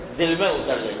دل میں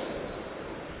اتر گئی.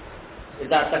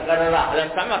 اذا تکرر علی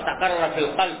السمع تکرر فی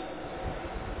القلب.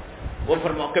 وہ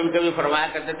کبھی کبھی فرمایا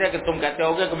کرتے تھے کہ تم کہتے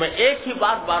ہوگے کہ میں ایک ہی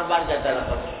بات بار بار کہتا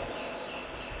رہتا ہوں.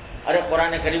 ارے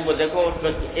قرآن کریم کو دیکھو، اس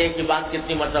میں ایک ہی بات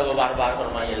کتنی مرتبہ بار بار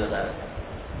فرمائی اللہ تعالیٰ.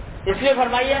 اس لیے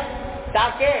فرمائیے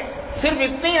تاکہ صرف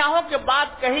اتنی نہ ہو کہ بات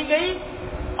کہی گئی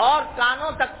اور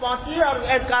کانوں تک پہنچی اور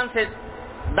ایک کان سے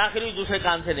داخل ہوئی دوسرے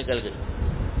کان سے نکل گئی،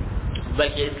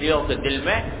 بلکہ اس لیے ہو کہ دل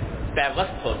میں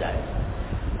پیوست ہو جائے.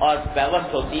 اور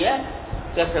پیوست ہوتی ہے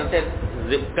کثرت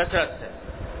سے.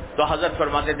 تو حضرت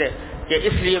فرماتے تھے کہ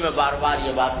اس لیے میں بار بار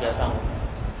یہ بات کہتا ہوں.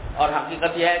 اور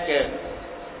حقیقت یہ ہے کہ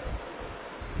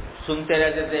سنتے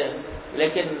رہتے تھے،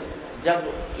 لیکن جب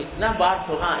اتنی بار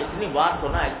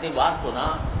سنا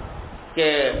کہ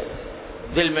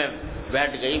دل میں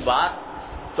بیٹھ گئی بات،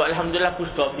 تو الحمدللہ کچھ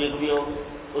توفیق بھی ہوگی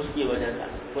اس کی وجہ سے،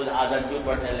 کچھ عادت بھی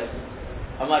پڑنے لگی.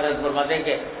 ہمارے فرماتے ہیں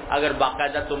کہ اگر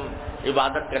باقاعدہ تم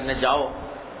عبادت کرنے جاؤ،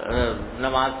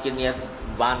 نماز کی نیت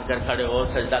باندھ کر کھڑے ہو،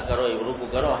 سجدہ کرو، رکوع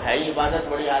کرو، ہے ہی عبادت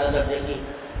بڑی اعلیٰ درجے کی،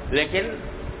 لیکن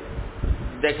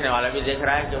دیکھنے والا بھی دیکھ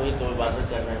رہا ہے کہ وہی تم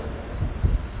عبادت کر رہے ہو،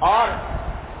 اور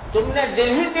تم نے دل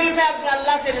میں اپنے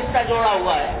اللہ سے رشتہ جوڑا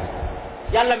ہوا ہے.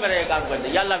 یا اللہ میرا یہ کام کر دے،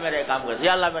 یا اللہ میرا یہ کام کر دے،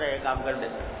 یا اللہ میرا یہ کام کر دے،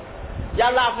 یا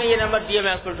اللہ آپ نے یہ نعمت دی ہے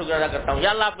میں اس پر شکر ادا کرتا ہوں، یا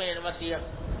اللہ آپ نے یہ نعمت دی ہے.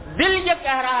 دل یہ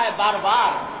کہہ رہا ہے بار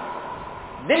بار،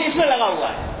 دل اس میں لگا ہوا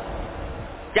ہے.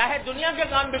 چاہے دنیا کے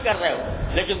کام بھی کر رہے ہو،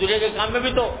 لیکن دنیا کے کام میں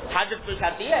بھی تو حاجت پیش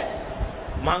آتی ہے،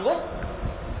 مانگو.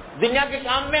 دنیا کے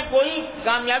کام میں کوئی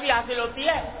کامیابی حاصل ہوتی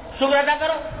ہے، شکر ادا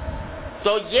کرو.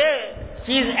 تو یہ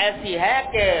چیز ایسی ہے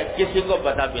کہ کسی کو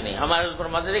پتا بھی نہیں. ہمارے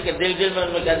فرماتے تھے کہ دل میں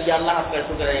ان میں کہہ دیا اللہ آپ کا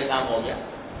شکر ہے یہ کام ہو گیا،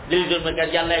 دل میں کہہ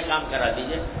دیا اللہ یہ کام کرا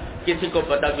دیجیے، کسی کو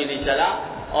پتا بھی نہیں چلا.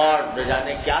 اور نہ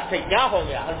جانے کیا سے کیا ہو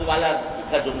گیا. حضرت والا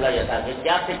کا جملہ یہ تھا کہ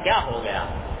کیا سے کیا ہو گیا،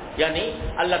 یعنی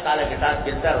اللہ تعالیٰ کے ساتھ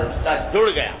جس طرح رشتہ جڑ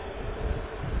گیا.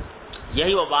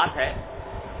 یہی وہ بات ہے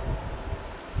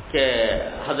کہ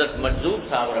حضرت مجذوب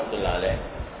صاحب رحمۃ اللہ علیہ،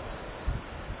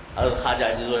 حضرت خواجہ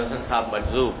عزیز الحسن صاحب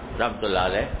مجذوب رحمۃ اللہ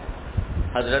علیہ،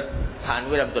 حضرت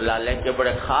تھانوی رحمۃ اللہ علیہ کے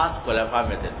بڑے خاص خلفاء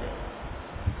میں سے تھے.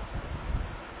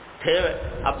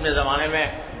 اپنے زمانے میں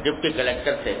ڈپٹی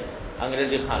کلیکٹر تھے،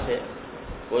 انگریزی خان تھے،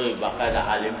 کوئی باقاعدہ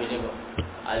عالم بھی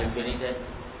نہیں تھے.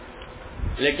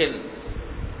 لیکن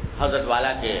حضرت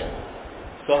والا کے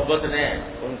صحبت نے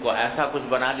ان کو ایسا کچھ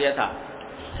بنا دیا تھا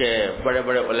کہ بڑے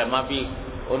بڑے علماء بھی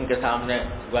ان کے سامنے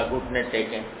گھٹنے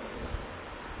ٹیکے.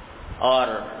 اور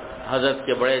حضرت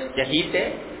کے بڑے چہیتے،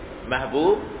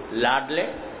 محبوب، لاڈلے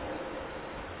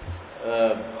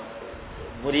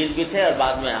مرید بھی تھے، اور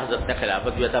بعد میں حضرت نے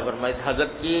خلافت بھی عطا فرمائی.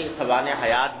 حضرت کی سوانح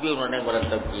حیات بھی انہوں نے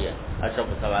مرتب کی ہے اشرف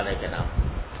السوانح کے نام.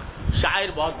 شاعر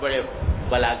بہت بڑے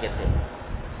بلا کے تھے،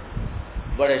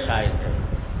 بڑے شاعر تھے،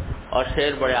 اور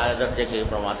شعر بڑے اعلیٰ درجے کے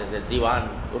فرماتے تھے. دیوان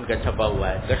ان کا چھپا ہوا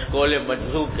ہے کشکول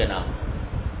مجذوب کے نام.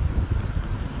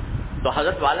 تو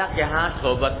حضرت والا کے ہاں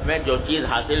صحبت میں جو چیز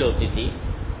حاصل ہوتی تھی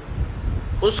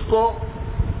اس کو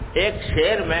ایک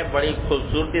شعر میں بڑی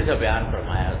خوبصورتی سے بیان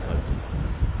فرمایا.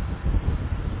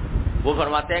 وہ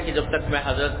فرماتے ہیں کہ جب تک میں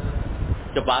حضرت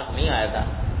کے پاس نہیں آیا تھا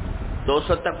تو اس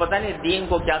وقت تک پتہ نہیں دین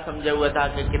کو کیا سمجھے ہوئے تھا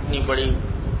کہ کتنی بڑی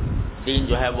دین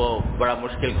جو ہے وہ بڑا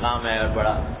مشکل کام ہے اور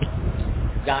بڑا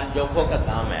جان جوکھوں کا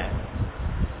کام ہے.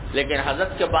 لیکن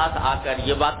حضرت کے پاس آ کر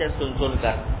یہ باتیں سن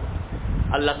کر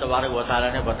اللہ تبارک و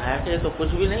تعالیٰ نے بتایا کہ یہ تو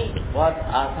کچھ بھی نہیں، بہت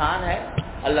آسان ہے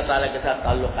اللہ تعالیٰ کے ساتھ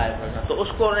تعلق قائم کرنا. تو اس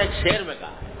کو انہوں نے ایک شعر میں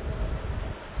کہا،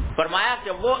 فرمایا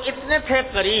کہ وہ اتنے تھے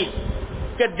قریب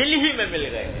کہ دل ہی میں مل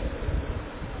گئے،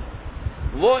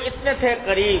 وہ اتنے تھے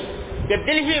قریب کہ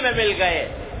دل ہی میں مل گئے.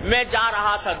 میں جا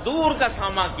رہا تھا دور کا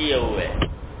ساماں کیے ہوئے.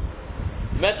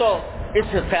 میں تو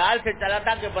اس خیال سے چلا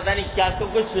تھا کہ پتہ نہیں کیا تو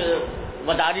کچھ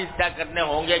مدارس طے کرنے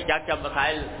ہوں گے، کیا کیا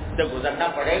مسائل سے گزرنا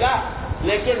پڑے گا،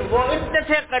 لیکن وہ اتنے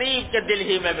تھے قریب کہ دل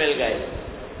ہی میں مل گئے.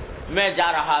 میں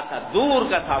جا رہا تھا دور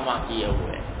کا ساماں کیے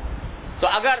ہوئے. تو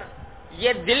اگر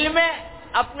یہ دل میں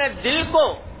اپنے دل کو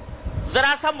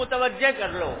ذرا سا متوجہ کر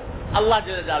لو اللہ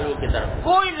جل جلالہ کی طرف،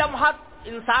 کوئی لمحہ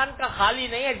انسان کا خالی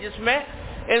نہیں ہے جس میں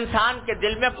انسان کے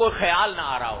دل میں کوئی خیال نہ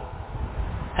آ رہا ہو.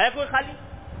 ہے کوئی خالی؟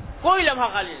 کوئی لمحہ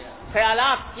خالی نہیں.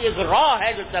 خیالات کی ایک رو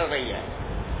ہے جو چل رہی ہے،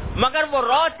 مگر وہ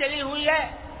رو چلی ہوئی ہے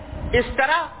اس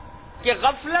طرح کہ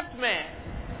غفلت میں،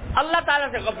 اللہ تعالیٰ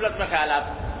سے غفلت میں خیالات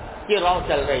کی رو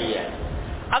چل رہی ہے.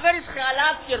 اگر اس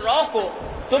خیالات کی رو کو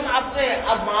تم اپنے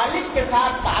اب مالک کے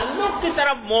ساتھ تعلق کی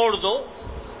طرف موڑ دو،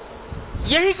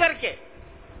 یہی کر کے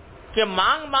کہ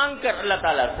مانگ مانگ کر اللہ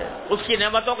تعالیٰ سے، اس کی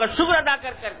نعمتوں کا شکر ادا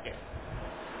کر کر کے،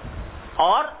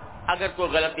 اور اگر کوئی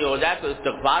غلطی ہو جائے تو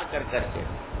استغفار کر کر کے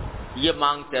یہ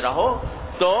مانگتے رہو،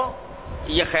 تو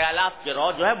یہ خیالات کی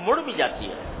رو جو ہے مڑ بھی جاتی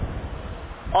ہے،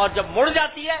 اور جب مڑ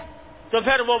جاتی ہے تو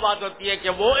پھر وہ بات ہوتی ہے کہ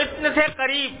وہ اتنے سے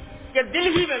قریب کہ دل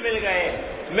ہی میں مل گئے،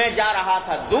 میں جا رہا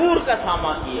تھا دور کا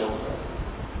سامان کیے ہوئے۔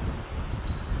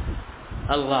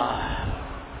 اللہ،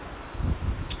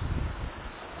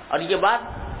 اور یہ بات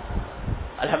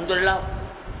الحمدللہ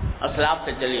اسلاف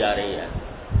سے چلی آ رہی ہے۔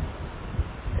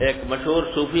 ایک مشہور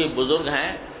صوفی بزرگ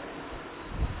ہیں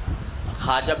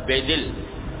خواجہ بیدل،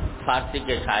 فارسی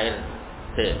کے شاعر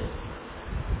تھے،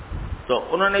 تو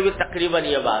انہوں نے بھی تقریباً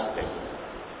یہ بات کہی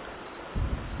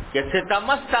کہ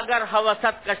ستمست اگر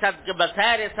حوست کشد کے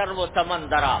بسیر سر و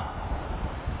سمندرا،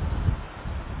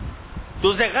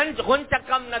 تجھے غنچ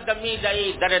کم نہ دمی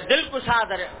گئی در دل کشا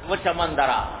در وہ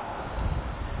سمندرا۔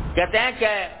 کہتے ہیں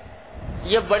کہ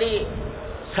یہ بڑی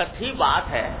سطحی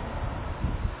بات ہے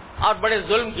اور بڑے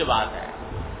ظلم کی بات ہے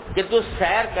کہ تو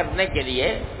سیر کرنے کے لیے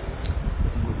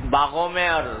باغوں میں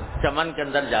اور چمن کے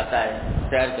اندر جاتا ہے،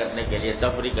 سیر کرنے کے لیے،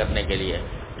 تفریح کرنے کے لیے،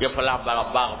 کہ فلاں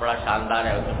باغ بڑا شاندار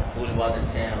ہے، اس میں پھول بہت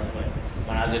اچھے ہیں، اس میں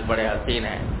مناظر بڑے حسین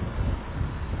ہیں۔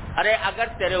 ارے اگر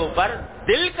تیرے اوپر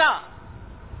دل کا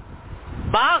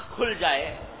باغ کھل جائے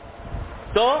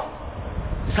تو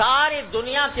ساری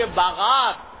دنیا کے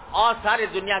باغات اور ساری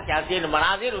دنیا کے حسین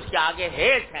مناظر اس کے آگے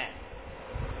ہیٹ ہیں۔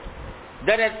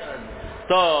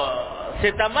 تو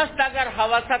ستمست اگر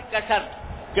حوست کشد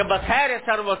کہ بخیر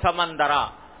سر و سمندرا،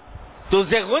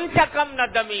 تجھے غنچہ کم نہ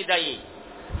دمی دئی،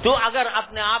 تو اگر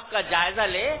اپنے آپ کا جائزہ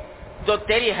لے تو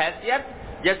تیری حیثیت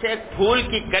جیسے ایک پھول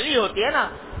کی کلی ہوتی ہے نا،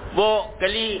 وہ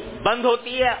کلی بند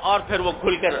ہوتی ہے اور پھر وہ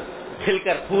کھل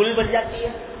کر پھول بن جاتی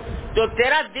ہے، تو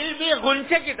تیرا دل بھی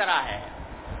غنچے کی طرح ہے،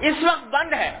 اس وقت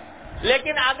بند ہے،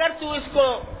 لیکن اگر تو اس کو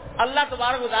اللہ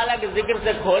تبارک و تعالیٰ کے ذکر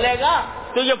سے کھولے گا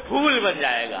تو یہ پھول بن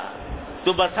جائے گا۔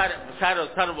 تو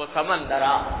سر و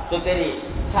سمندرا، تو تیری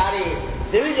ساری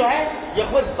دل جو ہے یہ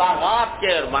خود باغات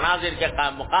کے اور مناظر کے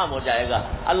مقام ہو جائے گا،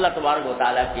 اللہ تبارک و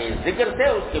تعالیٰ کے ذکر سے،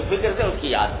 اس کی فکر سے، اس کی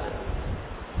یاد سے۔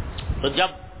 تو جب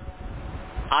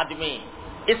آدمی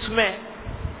اس میں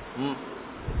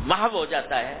محو ہو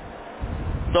جاتا ہے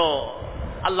تو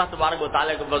اللہ تبارک و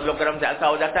تعالیٰ کے فضل و کرم سے ایسا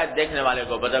ہو جاتا ہے دیکھنے والے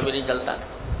کو پتہ بھی نہیں چلتا،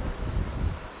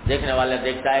 دیکھنے والا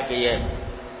دیکھتا ہے کہ یہ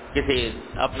کسی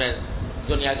اپنے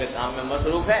دنیا کے کام میں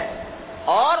مصروف ہے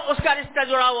اور اس کا رشتہ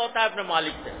جڑا ہوا ہوتا ہے اپنے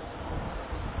مالک سے۔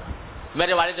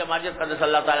 میرے والد ماجد قدس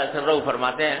اللہ تعالیٰ سرہ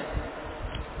فرماتے ہیں،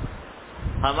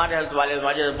 ہمارے حضرت والد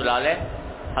ماجد رحمۃ اللہ علیہ،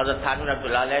 حضرت تھانوی رحمۃ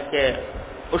اللہ علیہ کے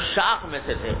عشاق میں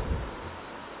سے تھے،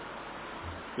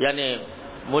 یعنی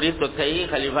مرید تو تھے ہی،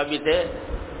 خلیفہ بھی تھے،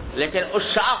 لیکن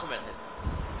عشاق میں تھے۔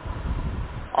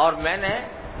 اور میں نے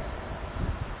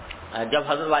جب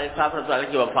حضرت والد صاحب رحمۃ اللہ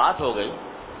علیہ کی وفات ہو گئی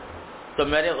تو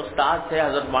میرے استاد تھے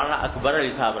حضرت مولانا اکبر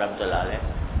علی صاحب رحمۃ اللہ علیہ،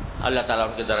 اللہ تعالیٰ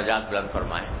ان کے درجات بلند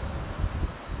فرمائے،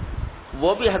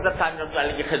 وہ بھی حضرت صاحب رحمۃ اللہ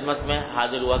علیہ کی خدمت میں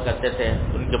حاضر ہوا کرتے تھے،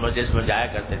 ان کے مجلس میں جایا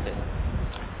کرتے تھے۔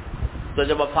 تو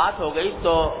جب وفات ہو گئی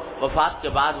تو وفات کے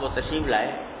بعد وہ تشریف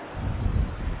لائے،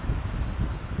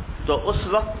 تو اس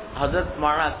وقت حضرت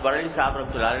مولانا اکبر علی صاحب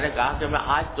رحمۃ اللہ علیہ نے کہا کہ میں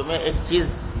آج تمہیں ایک چیز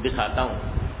دکھاتا ہوں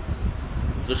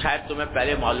جو شاید تمہیں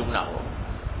پہلے معلوم نہ ہو،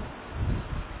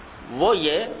 وہ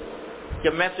یہ کہ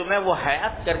میں تمہیں وہ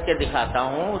ہیئت کر کے دکھاتا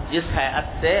ہوں جس ہیئت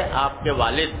سے آپ کے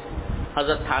والد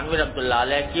حضرت تھانوی رحمۃ اللہ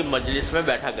علیہ کی مجلس میں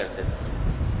بیٹھا کرتے تھے۔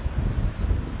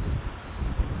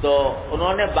 تو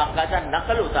انہوں نے باقاعدہ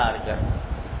نقل اتار کر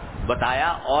بتایا،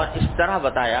 اور اس طرح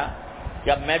بتایا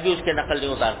کہ اب میں بھی اس کے نقل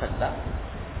نہیں اتار سکتا،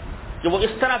 کہ وہ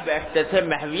اس طرح بیٹھتے تھے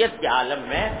محویت کے عالم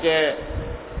میں کہ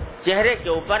چہرے کے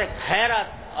اوپر ایک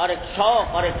حیرت اور ایک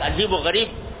شوق اور ایک عجیب و غریب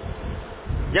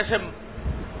جیسے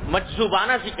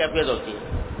مجذوبانہ سی کیفیت ہوتی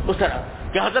ہے، اس طرح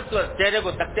کہ حضرت چہرے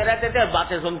کو تکتے رہتے تھے اور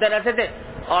باتیں سنتے رہتے تھے،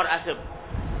 اور ایسے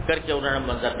کر کے انہوں نے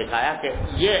منظر دکھایا کہ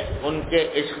یہ ان کے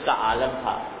عشق کا عالم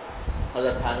تھا۔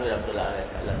 حضرت تھانوی رحمۃ اللہ علیہ،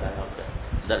 اللہ تعالیٰ کے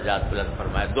درجات بلند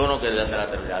فرمائے، دونوں کے درجات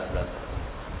بلند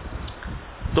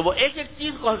فرمائے۔ تو وہ ایک ایک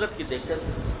چیز کو حضرت کی دیکھتے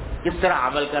تھے، کس طرح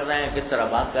عمل کر رہے ہیں، کس طرح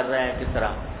بات کر رہے ہیں، کس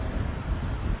طرح۔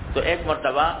 تو ایک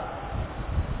مرتبہ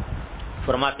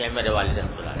فرماتے ہیں میرے والد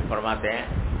رحمۃ اللہ علیہ، فرماتے ہیں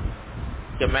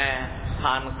کہ میں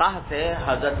خانقاہ سے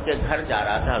حضرت کے گھر جا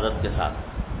رہا تھا حضرت کے ساتھ۔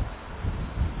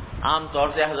 عام طور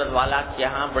سے حضرت والا کے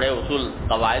ہاں بڑے اصول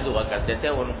قواعد ہوا کرتے تھے،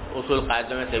 ان اصول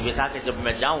قاعدوں میں سے بھی تھا کہ جب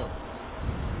میں جاؤں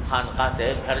خانقاہ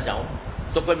سے گھر جاؤں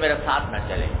تو کوئی میرے ساتھ نہ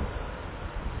چلے،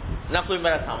 نہ کوئی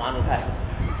میرا سامان اٹھائے،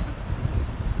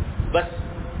 بس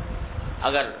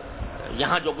اگر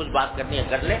یہاں جو کچھ بات کرنی ہے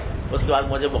کر لے، اس کے بعد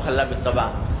مجھے مخلہ بالطبع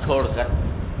چھوڑ کر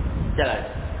چلا جائے،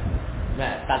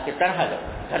 میں تاکہ تنہا جاؤں۔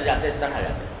 گھر جاتے اس طرح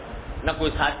جاتے, نہ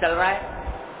کوئی ساتھ چل رہا ہے,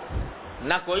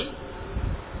 نہ کوئی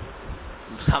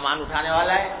سامان اٹھانے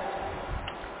والا ہے.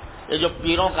 یہ جو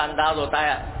پیروں کا انداز ہوتا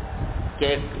ہے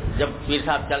کہ جب پیر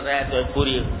صاحب چل رہے ہیں تو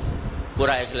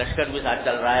پورا ایک لشکر بھی ساتھ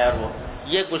چل رہا ہے, اور وہ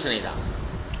یہ کچھ نہیں تھا,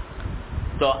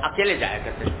 تو اکیلے جایا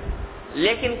کرتے.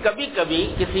 لیکن کبھی کبھی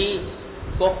کسی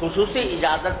کو خصوصی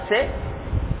اجازت سے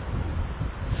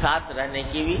ساتھ رہنے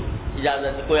کی بھی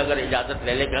اجازت, کوئی اگر اجازت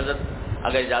لے لے کہ حضرت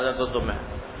اگر اجازت ہو تو میں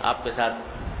آپ کے ساتھ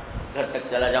گھر تک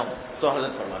چلا جاؤں, تو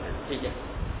حضرت فرما دیتے ٹھیک ہے,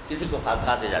 کسی کو خاص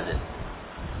اجازت.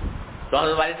 تو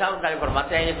حضرت والد صاحب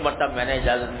فرماتے ہیں ایک مرتبہ میں نے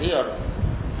اجازت دی اور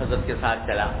حضرت کے ساتھ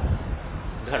چلا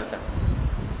گھر تک.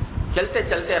 چلتے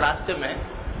چلتے راستے میں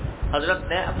حضرت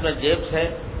نے اپنے جیب سے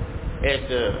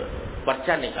ایک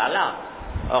پرچہ نکالا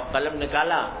اور قلم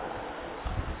نکالا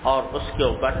اور اس کے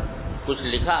اوپر کچھ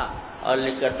لکھا اور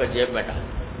لکھ کر پھر جیب میں ڈالا.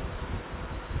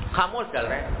 خاموش چل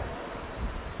رہے ہیں,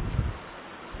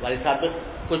 والد صاحب بھی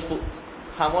کچھ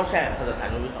خاموش ہیں, حضرت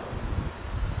عنہ بھی خاموش.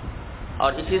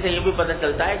 اور اسی سے یہ بھی پتہ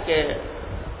چلتا ہے کہ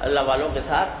اللہ والوں کے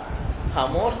ساتھ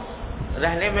خاموش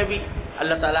رہنے میں بھی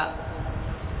اللہ تعالیٰ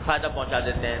فائدہ پہنچا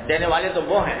دیتے ہیں. دینے والے تو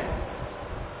وہ ہیں,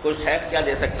 کوئی شیخ کیا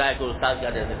دے سکتا ہے, کوئی استاد کیا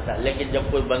دے سکتا ہے, لیکن جب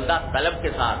کوئی بندہ طلب کے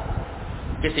ساتھ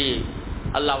کسی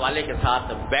اللہ والے کے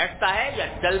ساتھ بیٹھتا ہے یا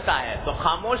چلتا ہے تو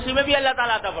خاموشی میں بھی اللہ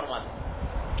تعالیٰ عطا فرماتا ہے.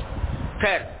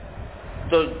 خیر,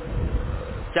 تو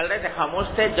چل رہے تھے, خاموش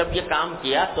تھے. جب یہ کام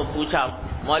کیا تو پوچھا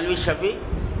مولوی شفیع,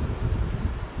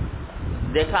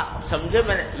 دیکھا سمجھے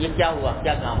میں نے یہ کیا ہوا,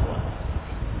 کیا کام ہوا؟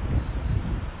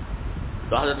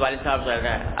 تو حضرت والد صاحب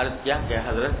نے عرض کیا کہ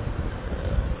حضرت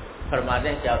فرما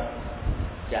دیں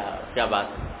کیا بات.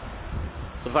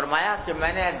 تو فرمایا کہ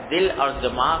میں نے دل اور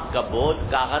دماغ کا بوجھ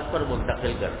کاغذ پر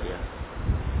منتقل کر دیا.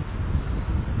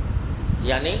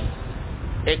 یعنی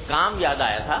ایک کام یاد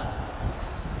آیا تھا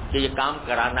کہ یہ کام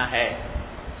کرانا ہے,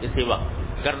 اسی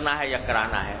وقت کرنا ہے یا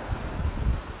کرانا ہے,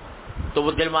 تو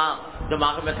وہ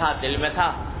دماغ میں تھا, دل میں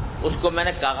تھا, اس کو میں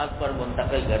نے کاغذ پر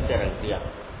منتقل کر کے رکھ دیا.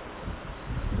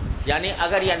 یعنی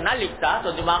اگر یہ نہ لکھتا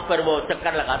تو دماغ پر وہ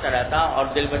چکر لگاتا رہتا اور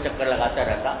دل میں چکر لگاتا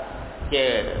رہتا کہ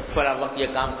فلاں وقت یہ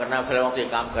کام کرنا ہے, فلاں وقت یہ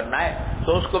کام کرنا ہے,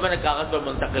 تو اس کو میں نے کاغذ پر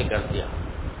منتقل کر دیا.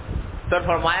 پھر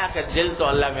فرمایا کہ دل تو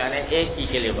اللہ میاں نے ایک ہی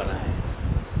کے لیے بنایا ہے,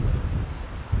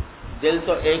 دل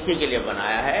تو ایک ہی کے لیے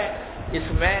بنایا ہے.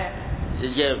 اس میں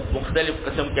یہ مختلف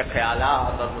قسم کے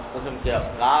خیالات اور مختلف قسم کے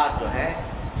افکار جو ہیں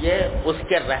یہ اس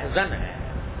کے رہزن ہیں,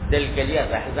 دل کے لیے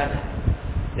رہزن ہے.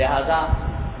 لہذا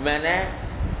میں نے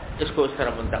اس کو اس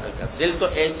طرح منتقل کر, دل تو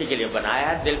ایک ہی کے لیے بنایا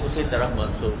ہے, دل اسی طرح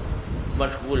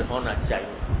مشغول ہونا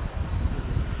چاہیے.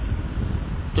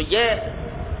 تو یہ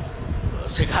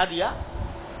سکھا دیا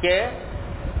کہ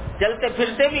چلتے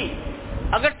پھرتے بھی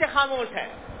اگرچہ خاموش ہے,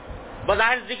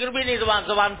 بظاہر ذکر بھی نہیں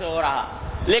زبان سے ہو رہا,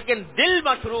 لیکن دل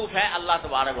مصروف ہے اللہ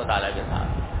تبارک و تعالیٰ کے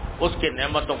ساتھ, اس کی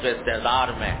نعمتوں کے استحضار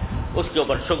میں, اس کے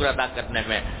اوپر شکر ادا کرنے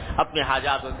میں, اپنی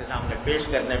حاجات اس کے سامنے پیش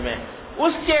کرنے میں,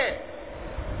 اس کے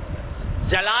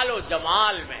جلال و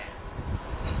جمال میں,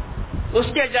 اس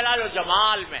کے جلال و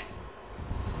جمال میں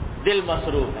دل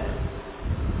مصروف ہے.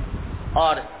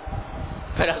 اور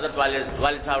پھر حضرت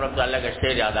والد صاحب رحمۃ اللہ کا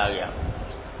شعر یاد آ گیا.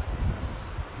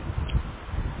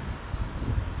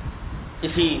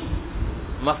 اسی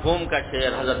مفہوم کا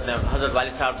شعر حضرت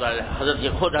والد صاحب, حضرت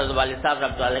یہ خود حضرت والد صاحب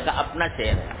رحمۃ اللہ کا اپنا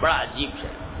شعر ہے, بڑا عجیب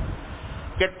شعر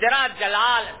کہ تیرا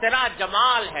جلال تیرا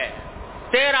جمال ہے,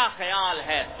 تیرا خیال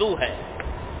ہے تو ہے.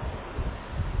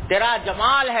 تیرا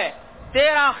جمال ہے,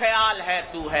 تیرا خیال ہے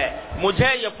تو ہے, مجھے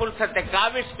یہ فرصت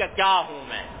کاوش کہ کیا ہوں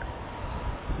میں,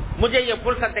 مجھے یہ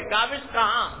فرصت کاوش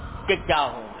کہاں کہ کیا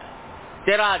ہوں میں.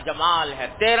 تیرا جمال ہے,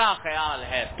 تیرا خیال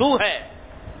ہے تو ہے,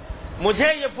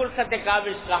 مجھے یہ فرصت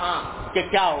کاوش کہاں کہ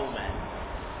کیا ہوں میں.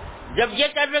 جب یہ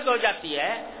کیفیت ہو جاتی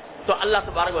ہے تو اللہ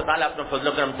تبارک و تعالیٰ اپنے فضل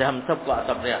و کرم سے ہم سب کو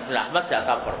اپنے رحمت سے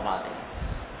عطا فرما دے.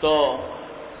 تو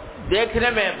دیکھنے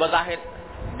میں بظاہر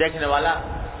دیکھنے والا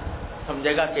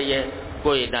سمجھے گا کہ یہ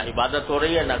کوئی نہ عبادت ہو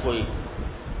رہی ہے نہ کوئی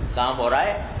کام ہو رہا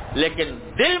ہے, لیکن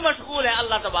دل مشغول ہے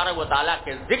اللہ تبارک و تعالیٰ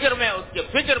کے ذکر میں, اس کے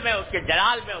فکر میں, اس کے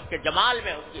جلال میں, اس کے جمال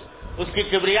میں, اس کی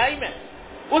کبریائی میں,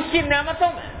 اس کی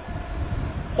نعمتوں میں,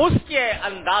 اس کے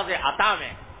انداز عطا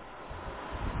میں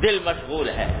دل مشغول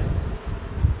ہے.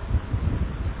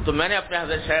 تو میں نے اپنے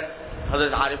حضرت شیخ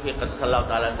حضرت عارف قدس اللہ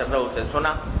تعالیٰ سے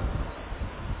سنا,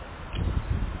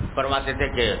 فرماتے تھے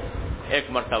کہ ایک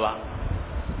مرتبہ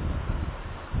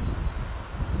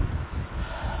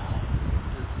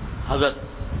حضرت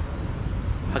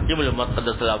حکیم الامت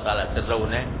قدس اللہ تعالیٰ سے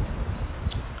نے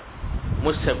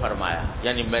مجھ سے فرمایا,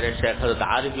 یعنی میرے شیخ حضرت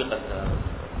عارف قدس اللہ,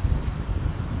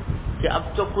 کہ اب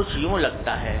تو کچھ یوں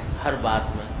لگتا ہے ہر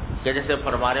بات میں کہ جیسے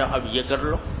فرما رہے ہو اب یہ کر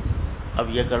لو, اب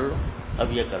یہ کر لو,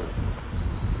 اب یہ کر لو.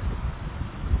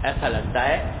 ایسا لگتا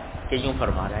ہے کہ یوں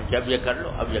فرما رہا ہے کہ اب یہ کر لو،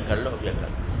 اب یہ کر لو، اب یہ کر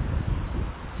لو،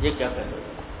 یہ کیا کر لو۔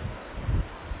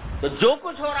 تو جو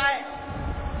کچھ ہو رہا ہے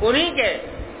انہی کے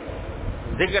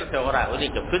ذکر سے ہو رہا ہے، انہی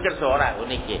کے فکر سے ہو رہا ہے،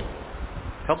 انہی کے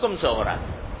حکم سے ہو رہا ہے۔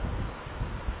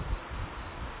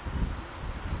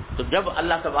 تو جب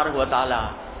اللہ تبارک و تعالی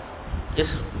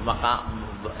اس مقام،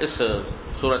 اس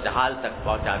صورتحال تک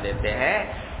پہنچا دیتے ہیں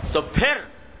تو پھر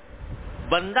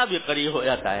بندہ بھی قریب ہو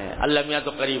جاتا ہے۔ اللہ میاں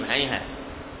تو قریب ہیں ہی ہیں،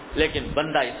 لیکن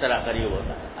بندہ اس طرح قریب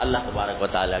ہوتا ہے اللہ تبارک و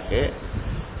تعالیٰ کے۔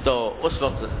 تو اس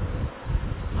وقت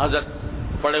حضرت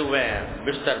پڑے ہوئے ہیں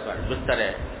بستر پر، بستر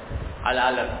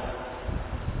علالت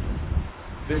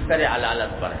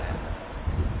پر ہے،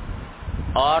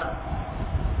 اور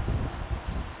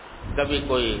کبھی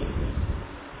کوئی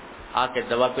آ کے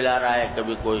دوا پلا رہا ہے،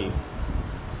 کبھی کوئی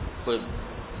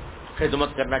خدمت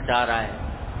کرنا چاہ رہا ہے،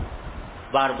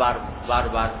 بار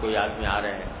بار کوئی آدمی آ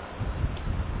رہے ہیں۔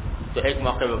 تو ایک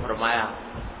موقع پہ فرمایا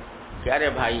کہ ارے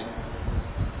بھائی،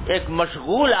 ایک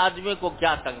مشغول آدمی کو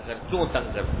کیوں تنگ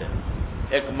کرتے ہیں؟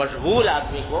 ایک مشغول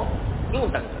آدمی کو کیوں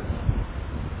تنگ کرتے ہیں؟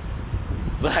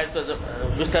 بھائی تو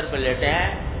بستر پہ لیٹے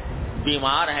ہیں،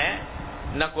 بیمار ہیں،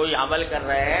 نہ کوئی عمل کر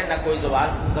رہے ہیں، نہ کوئی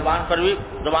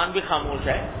زبان بھی خاموش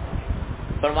ہے،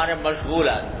 پر ہمارے مشغول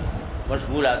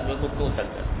آدمی کو کیوں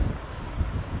تنگ کرتے ہیں؟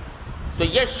 تو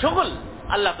یہ شغل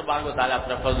اللہ تبارک و تعالیٰ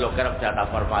اپنے فضل و کرم سے عطا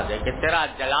فرما دے کہ تیرا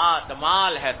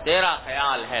جمال ہے، تیرا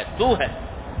خیال ہے، تو ہے،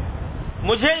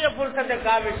 مجھے یہ فرصت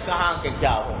کاوش کہاں کہ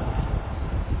کیا ہو۔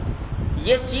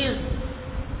 یہ چیز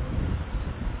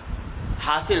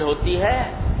حاصل ہوتی ہے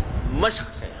مشق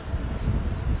سے،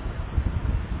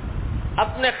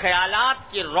 اپنے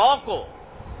خیالات کی رو کو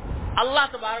اللہ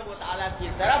تبارک و تعالیٰ کی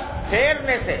طرف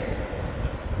پھیرنے سے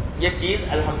یہ چیز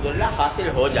الحمدللہ حاصل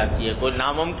ہو جاتی ہے، کوئی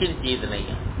ناممکن چیز نہیں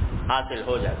ہے، حاصل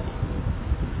ہو جاتی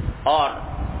ہے۔ اور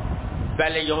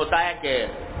پہلے یہ ہوتا ہے کہ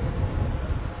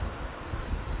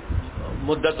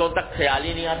مدتوں تک خیال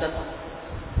ہی نہیں آتا تھا،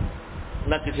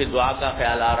 نہ کسی دعا کا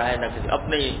خیال آ رہا ہے، نہ کسی،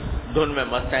 اپنے دھن میں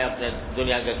مست ہیں، اپنے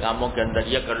دنیا کے کاموں کے اندر،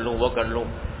 یہ کر لوں وہ کر لوں،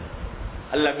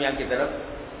 اللہ میاں کی طرف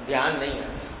دھیان نہیں ہے۔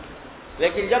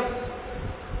 لیکن جب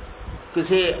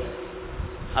کسی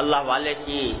اللہ والے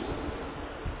کی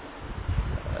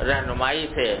رہنمائی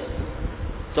سے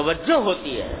توجہ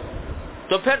ہوتی ہے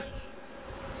تو پھر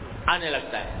آنے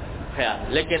لگتا ہے خیال،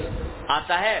 لیکن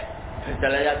آتا ہے پھر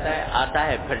چلا جاتا ہے، آتا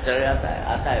ہے پھر چلا جاتا ہے،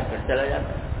 آتا ہے پھر چلا جاتا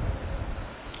ہے۔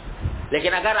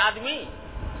 لیکن اگر آدمی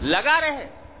لگا رہے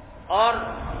اور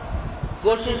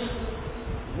کوشش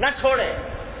نہ چھوڑے،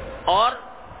 اور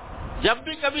جب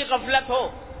بھی کبھی غفلت ہو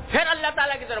پھر اللہ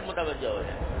تعالیٰ کی طرف متوجہ ہو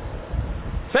جائے،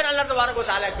 پھر اللہ تبارک و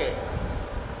تعالیٰ کے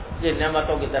یہ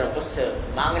نعمتوں کی طرف، اس سے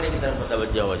مانگنے کی طرف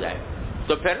متوجہ ہو جائے،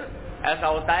 تو پھر ایسا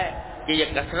ہوتا ہے کہ یہ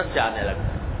کثرت سے آنے لگتا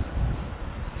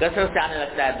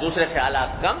ہے، دوسرے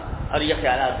خیالات کم اور یہ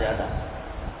خیالات زیادہ۔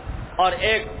 اور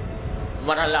ایک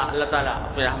مرحلہ اللہ تعالیٰ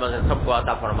اپنی رحمت سے سب کو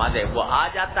عطا فرما دے، وہ آ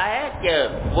جاتا ہے کہ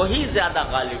وہی زیادہ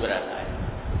غالب رہتا ہے۔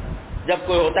 جب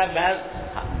کوئی ہوتا ہے محض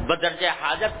بدرجہ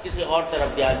حاجت کسی اور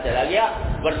طرف دھیان چلا گیا،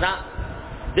 ورنہ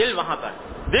دل وہاں پر،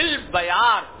 دل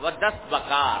بیار و دست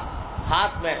بکار،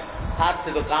 ہاتھ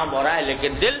سے تو کام ہو رہا ہے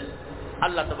لیکن دل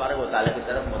اللہ تبارک و تعالیٰ کی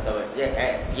طرف متوجہ ہے،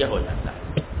 یہ ہو جاتا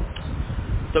ہے۔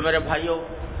 تو میرے بھائیوں،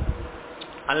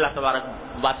 اللہ تبارک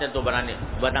باتیں تو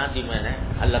بنا دی میں نے،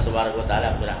 اللہ تبارک و تعالیٰ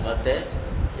اپنی رحمت سے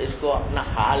اس کو اپنا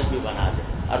حال بھی بنا دے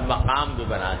اور مقام بھی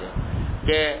بنا دے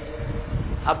کہ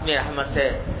اپنی رحمت سے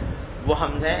وہ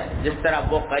ہم سے جس طرح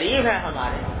وہ قریب ہے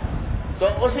ہمارے، تو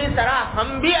اسی طرح ہم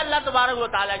بھی اللہ تبارک و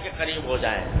تعالیٰ کے قریب ہو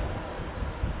جائیں،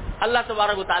 اللہ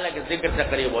تبارک و تعالیٰ کے ذکر سے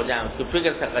قریب ہو جائیں، اس کی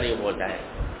فکر سے قریب ہو جائیں۔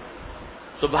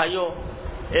 تو بھائیوں،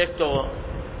 ایک تو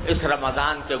اس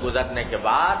رمضان کے گزرنے کے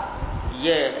بعد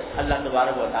یہ اللہ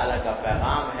تبارک و تعالیٰ کا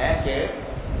پیغام ہے کہ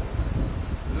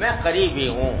میں قریب ہی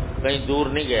ہوں، کہیں دور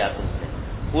نہیں گیا تم سے۔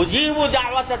 اجیب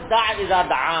دعوت الداع اذا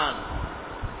دعان،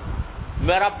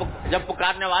 میرا جب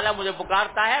پکارنے والا مجھے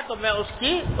پکارتا ہے تو میں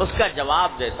اس کا جواب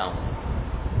دیتا ہوں،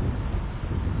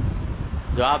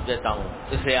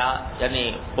 اس لیے یعنی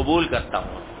قبول کرتا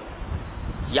ہوں۔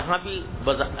 یہاں بھی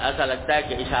ایسا لگتا ہے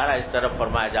کہ اشارہ اس طرف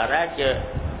فرمایا جا رہا ہے کہ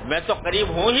میں تو قریب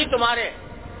ہوں ہی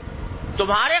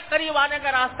تمہارے قریب آنے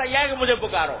کا راستہ یہ ہے کہ مجھے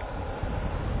پکارو،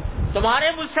 تمہارے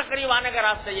مجھ سے قریب آنے کا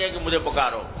راستہ یہ ہے کہ مجھے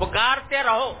پکارو، پکارتے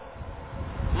رہو،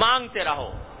 مانگتے رہو۔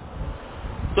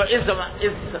 تو اس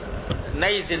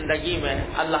نئی زندگی میں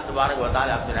اللہ تبارک و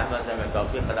تعالیٰ اپنی رحمت سے ہمیں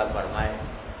توفیق عطا فرمائے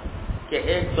کہ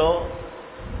ایک تو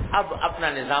اب اپنا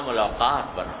نظام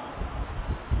الاوقات بنا،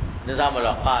 نظام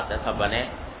الاوقات ایسا بنے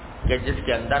کہ جس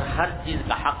کے اندر ہر چیز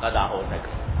کا حق ادا ہو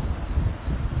سکے۔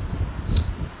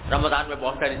 رمضان میں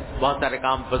بہت سارے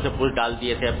کام پر سے پوچھ ڈال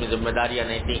دیے تھے، اپنی ذمہ داریاں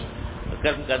نہیں تھیں،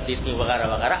 گرم کرتی تھیں وغیرہ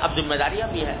وغیرہ. اب ذمہ داریاں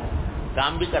بھی ہیں,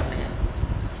 کام بھی کرنے ہیں.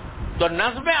 تو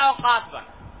نظم اوقات پر,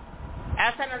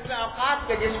 ایسا نظم اوقات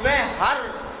کہ جس میں ہر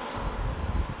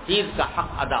چیز کا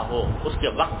حق ادا ہو, اس کے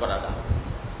وقت پر ادا ہو.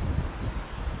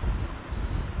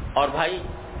 اور بھائی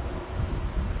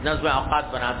نظم اوقات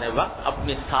بناتے وقت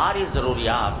اپنی ساری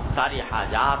ضروریات, ساری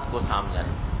حاجات کو سامنے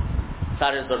رکھ,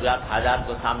 ساری ضروریات حاجات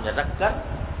کو سامنے رکھ کر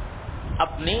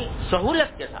اپنی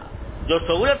سہولت کے ساتھ, جو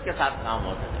سہولت کے ساتھ کام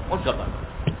ہو سکے ان کا بنا.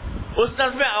 اس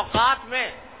نظم اوقات میں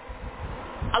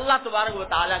اللہ تبارک و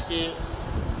تعالیٰ کی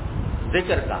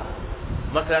ذکر کا,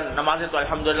 مثلا نمازیں تو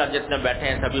الحمدللہ جتنے بیٹھے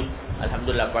ہیں سبھی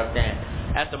الحمدللہ پڑھتے ہیں,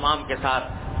 اہتمام کے ساتھ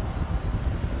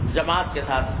جماعت کے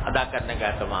ساتھ ادا کرنے کا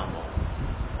اہتمام ہو.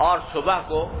 اور صبح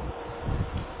کو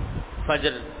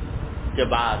فجر کے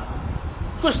بعد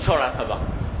کچھ تھوڑا سا وقت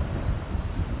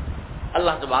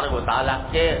اللہ تبارک و تعالیٰ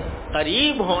کے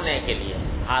قریب ہونے کے لیے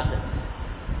حاصل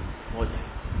ہو جائے,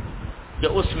 کہ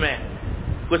اس میں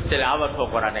کچھ تلاوت ہو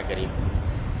قرآن کریم.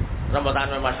 رمضان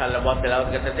میں ماشاءاللہ بہت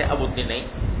تلاوت کرتے تھے, اب اتنی نہیں,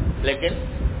 لیکن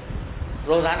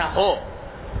روزانہ ہو,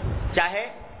 چاہے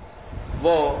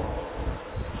وہ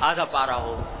آدھا پارا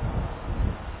ہو.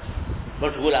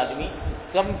 مشغول آدمی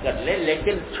کم کر لے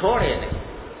لیکن چھوڑے نہیں,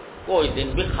 کوئی دن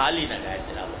بھی خالی نہ جائے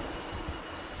تلاوت.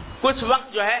 کچھ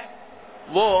وقت جو ہے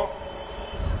وہ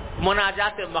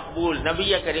مناجات مقبول,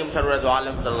 نبی کریم سرور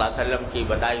عالم صلی اللہ علیہ وسلم کی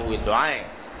بتائی ہوئی دعائیں,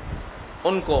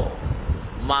 ان کو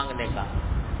مانگنے کا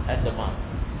اہتمام.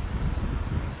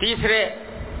 تیسرے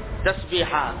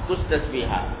تسبیحات, کچھ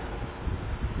تسبیحات,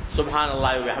 سبحان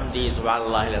اللہ وبحمدہ, سبحان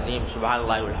اللہ العظیم, سبحان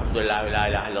اللہ والحمدللہ لا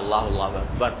الہ الا اللہ اللہ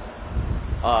اکبر,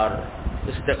 اور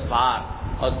استغفار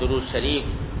اور درود شریف.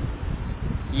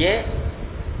 یہ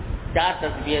 4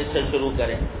 تسبیح سے شروع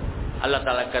کریں, اللہ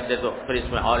تعالیٰ کر دے تو پھر اس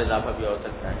میں اور اضافہ بھی ہو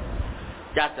سکتا ہے.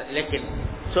 لیکن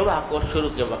صبح کو شروع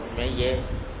کے وقت میں یہ,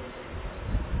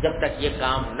 جب تک یہ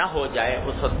کام نہ ہو جائے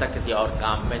اس وقت تک کسی اور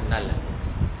کام میں نہ لگے.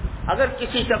 اگر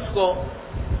کسی شخص کو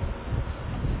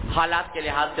حالات کے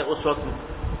لحاظ سے اس وقت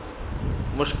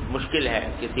مشکل ہے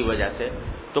کسی وجہ سے,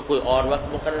 تو کوئی اور وقت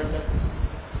مقرر کرے.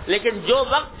 لیکن جو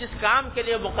وقت جس کام کے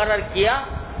لیے مقرر کیا,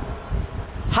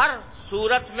 ہر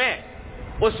صورت میں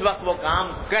اس وقت وہ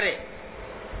کام کرے,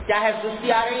 چاہے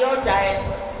سستی آ رہی ہو, چاہے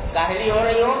کاہلی ہو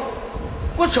رہی ہو,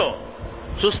 کچھ ہو,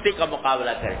 سستی کا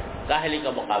مقابلہ کرے, کاہلی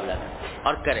کا مقابلہ کرے,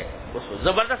 اور کرے اس کو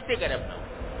زبردستی کرے اپنا,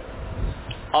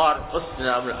 اور اس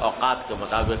اوقات کے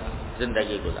مطابق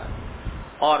زندگی گزارے.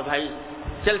 اور بھائی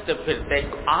چلتے پھرتے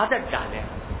ایک عادت ڈالے,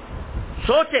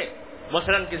 سوچے,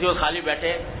 مثلا کسی کو خالی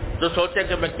بیٹھے تو سوچے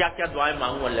کہ میں کیا کیا دعائیں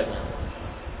مانگوں اللہ میں,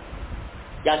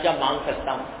 کیا کیا مانگ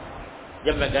سکتا ہوں.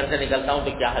 جب میں گھر سے نکلتا ہوں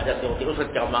تو کیا حاجتیں ہوتی ہیں, اس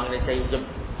وقت کیا مانگنے چاہیے, جب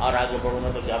اور آگے بڑھوں گا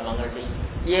تو کیا مانگنا چاہیے.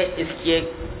 یہ اس کی ایک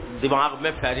دماغ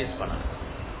میں فہرست بنا,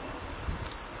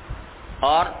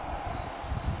 اور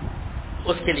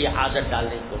اس کے لیے عادت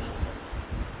ڈالنے کی کوشش.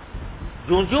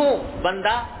 جو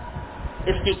بندہ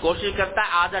اس کی کوشش کرتا ہے,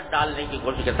 عادت ڈالنے کی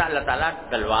کوشش کرتا ہے, اللہ تعالیٰ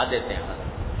ڈلوا دیتے ہیں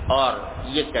اور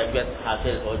یہ کیفیت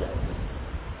حاصل ہو جاتی ہے.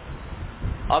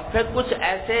 اور پھر کچھ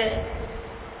ایسے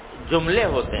جملے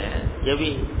ہوتے ہیں, یہ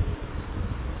بھی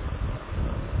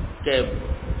کہ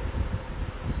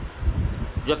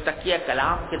جو تکیہ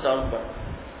کلام کے طور پر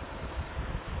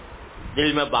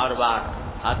دل میں بار بار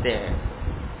آتے ہیں,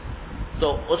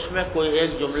 تو اس میں کوئی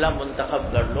ایک جملہ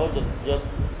منتخب کر لو جو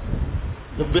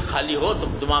جب بھی خالی ہو تو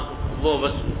دماغ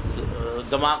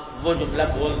وہ جملہ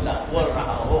بول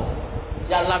رہا ہو.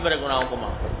 یا اللہ میرے گناہوں کو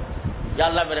معاف کر, یا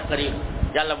اللہ میرے قریب,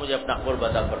 یا اللہ مجھے اپنا قرب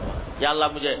عطا فرما, یا اللہ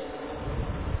مجھے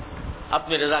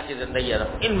اپنی رضا کی زندگی عطا.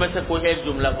 ان میں سے کوئی ایک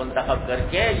جملہ منتخب کر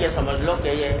کے یہ سمجھ لو کہ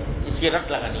یہ اس کی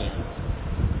رٹ لگانی ہے.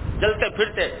 چلتے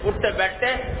پھرتے اٹھتے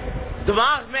بیٹھتے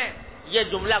دماغ میں یہ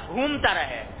جملہ گھومتا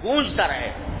رہے, گونجتا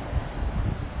رہے.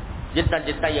 جتنا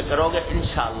جتنا یہ کرو گے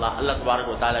انشاءاللہ اللہ تبارک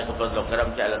و تعالیٰ کے فضل و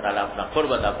کرم سے اللہ تعالیٰ اپنا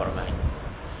قرب عطا فرمائیں.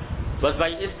 بس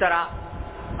بھائی اس طرح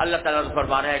اللہ تعالیٰ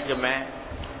فرما رہا ہے کہ میں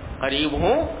قریب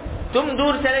ہوں, تم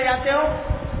دور چلے جاتے ہو,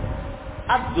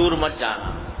 اب دور مت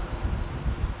جانا,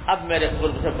 اب میرے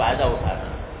قرب سے فائدہ اٹھانا,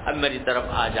 اب میری طرف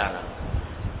آ جانا.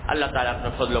 اللہ تعالیٰ اپنے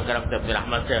فضل و کرم سے اپنی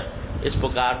رحمت سے اس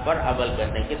پکار پر عمل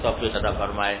کرنے کی توفیق عطا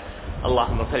فرمائے.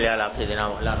 اللهم صل على سيدنا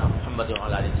مولانا محمد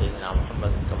وعلى ال سيدنا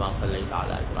محمد كما صليت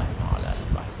على ابراهيم وعلى ال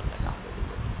ابراهيم انك حميد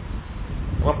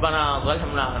مجيد. ربنا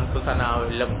ظلمنا انفسنا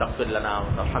وان لم تغفر لنا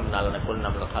وترحمنا لنكونن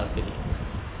من الخاسرين.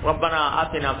 ربنا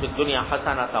آتنا في الدنيا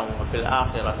حسنة وفي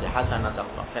الآخرة حسنة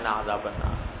وقنا عذاب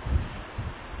النار.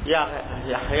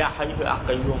 يا حي يا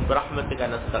قيوم برحمتك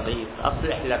نستغيث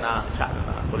اصلح لنا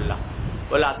شأننا كله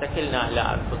ولا تكلنا إلى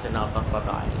أنفسنا طرفة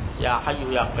عين. يا حي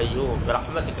يا قيوم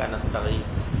برحمتك نستغيث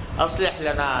اصلح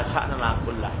لنا شأننا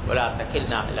كله ولا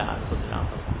تكلنا إلى أنفسنا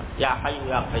طرفة عين. یا حی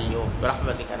یا قیوم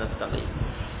برحمتک نستغیث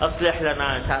اصلح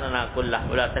لنا شأننا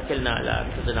كله ولا تكلنا إلى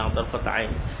أنفسنا طرفة عين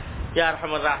یا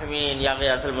ارحم الراحمین یا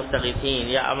غیاث المستغیثین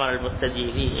یا امر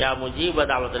المستجیبین یا مجیب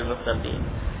دعوت المستردین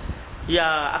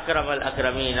یا اکرم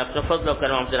الاکرمین، اپنے فضل و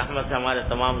کرم سے رحمت سے ہمارے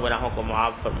تمام گناہوں کو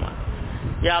معاف فرما۔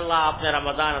 یا اللہ آپ نے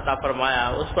رمضان عطا فرمایا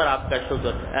اس پر آپ کا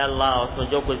شکر، اے اللہ اس میں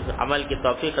جو کچھ عمل کی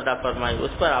توفیق عطا فرمائی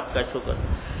اس پر آپ کا شکر۔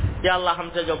 یا اللہ ہم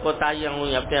سے جو کوتاہیاں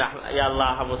ہوئی اپنے یا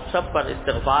اللہ ہم اس سب پر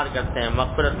استغفار کرتے ہیں،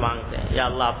 مغفرت مانگتے ہیں، یا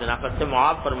اللہ اپنے رحمت سے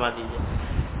معاف فرما دیجیے۔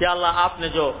 یا اللہ آپ نے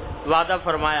جو وعدہ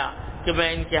فرمایا کہ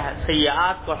میں ان کے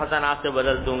سیئات کو حسنات سے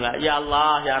بدل دوں گا، یا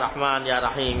اللہ یا رحمان یا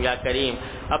رحیم یا کریم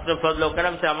اپنے فضل و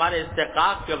کرم سے ہمارے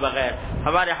استحقاق کے بغیر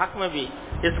ہمارے حق میں بھی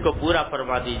اس کو پورا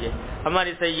فرما دیجئے،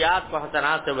 ہماری سیئات کو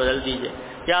حسنات سے بدل دیجئے،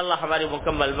 یا اللہ ہماری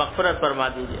مکمل مغفرت فرما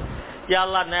دیجئے۔ یا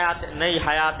اللہ نئی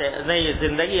حیات نئی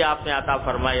زندگی آپ نے عطا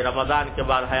فرمائی، رمضان کے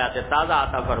بعد حیات تازہ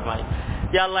عطا فرمائی،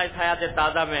 یا اللہ اس حیات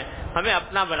تازہ میں ہمیں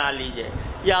اپنا بنا لیجئے،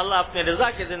 یا اللہ اپنے رضا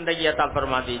کی زندگی عطا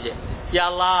فرما دیجئے۔ یا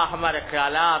اللہ ہمارے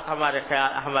خیالات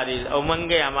ہماری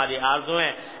امنگیں ہماری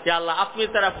آرزویں یا اللہ اپنی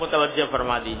طرف متوجہ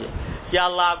فرما دیجئے۔ یا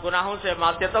اللہ گناہوں سے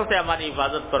معصیتوں سے ہماری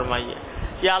حفاظت فرمائیے۔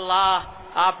 یا اللہ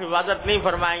آپ حفاظت نہیں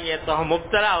فرمائیں گے تو ہم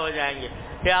مبتلا ہو جائیں گے۔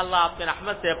 یا اللہ اپنے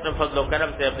رحمت سے اپنے فضل و کرم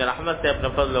سے اپنے رحمت سے اپنے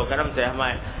فضل و کرم سے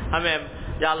ہمیں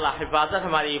یا اللہ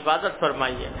ہماری حفاظت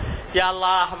فرمائیے۔ یا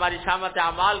اللہ ہماری شامت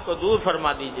اعمال کو دور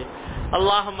فرما دیجئے۔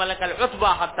 اللہم لک العتبى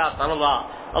حتی ترضى،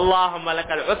 اللہم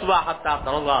لک العتبى حتی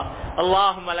ترضى،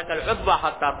 اللہم لک العتبى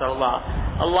حتی ترضى،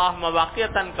 اللہم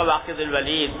واقعتاً کواقع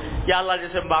الولید۔ یا اللہ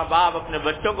جیسے ماں باپ اپنے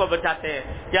بچوں کو بچاتے ہیں،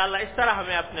 یا اللہ اس طرح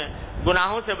ہمیں اپنے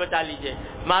گناہوں سے بچا لیجئے،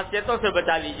 معصیتوں سے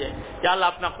بچا لیجئے۔ یا اللہ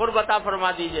اپنا قرب عطا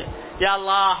فرما دیجئے۔ یا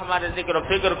اللہ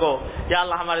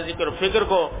ہمارے ذکر و فکر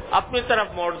کو اپنی طرف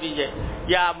موڑ دیجئے۔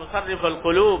 یا مصرف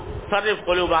القلوب صرف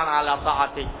قلوبنا علی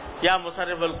طاعتک، یا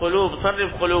مصرف القلوب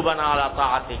صرف قلوبنا علی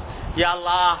طاعتک۔ یا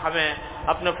اللہ ہمیں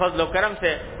اپنے فضل و کرم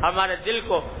سے ہمارے دل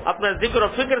کو اپنے ذکر و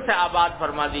فکر سے آباد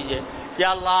فرما دیجئے۔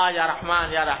 یا اللہ یا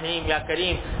رحمان یا رحیم یا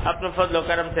کریم اپنے فضل و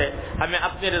کرم سے ہمیں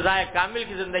اپنی رضا کامل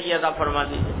کی زندگی عطا فرما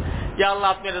دیجئے۔ یا اللہ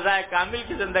اپنی رضا کامل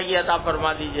کی زندگی عطا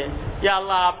فرما دیجئے۔ یا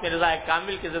اللہ اپنی رضا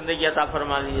کامل کی زندگی عطا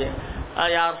فرما دیجئے۔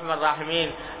 یا ارحم الراحمین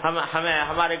ہمیں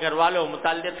ہمارے گھر والوں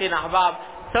متعلقین احباب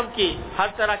سب کی ہر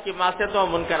طرح کی معصیتوں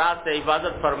منکرات سے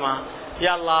حفاظت فرما۔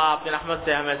 یا اللہ اپنی رحمت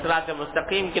سے ہمیں صراط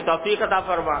مستقیم کی توفیق عطا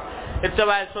فرما،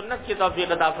 اتباع سنت کی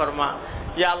توفیق عطا فرما۔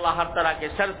 یا اللہ ہر طرح کے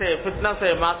شر سے، فتنہ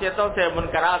سے، معصیتوں سے،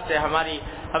 منکرات سے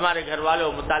ہمارے گھر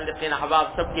والوں متعلقین احباب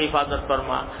سب کی حفاظت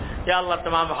فرما۔ یا اللہ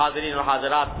تمام حاضرین و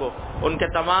حاضرات کو ان کے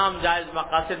تمام جائز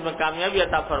مقاصد میں کامیابی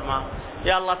عطا فرما۔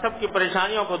 یا اللہ سب کی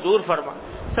پریشانیوں کو دور فرما،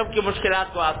 سب کی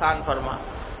مشکلات کو آسان فرما۔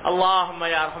 اللہم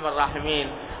یا ارحم الراحمین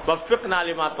وفقنا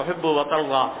لما تحب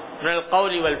وترضى من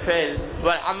القول والفعل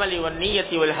والعمل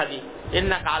والنية والهدي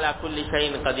إنك على كل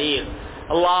شيء قدير۔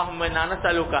 اللهم إنا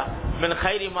نسألك من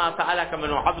خير ما سألك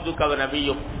منه عبدك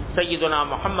ونبيك سيدنا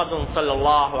محمد صلى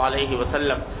الله عليه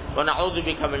وسلم، ونعوذ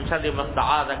بك من شر ما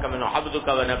استعاذك منه عبدك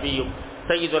ونبيك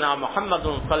سيدنا محمد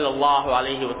صلى الله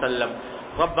عليه وسلم۔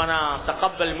 ربنا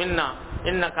تقبل منا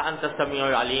إنك أنت السميع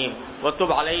العليم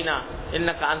وتب علينا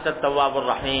إنك أنت التواب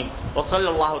الرحيم، وصلى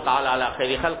الله تعالى على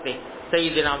خير خلقه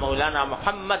سيدنا مولانا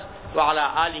محمد وعلى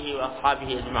آله وأصحابه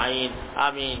أجمعين،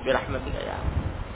 آمين برحمتك يا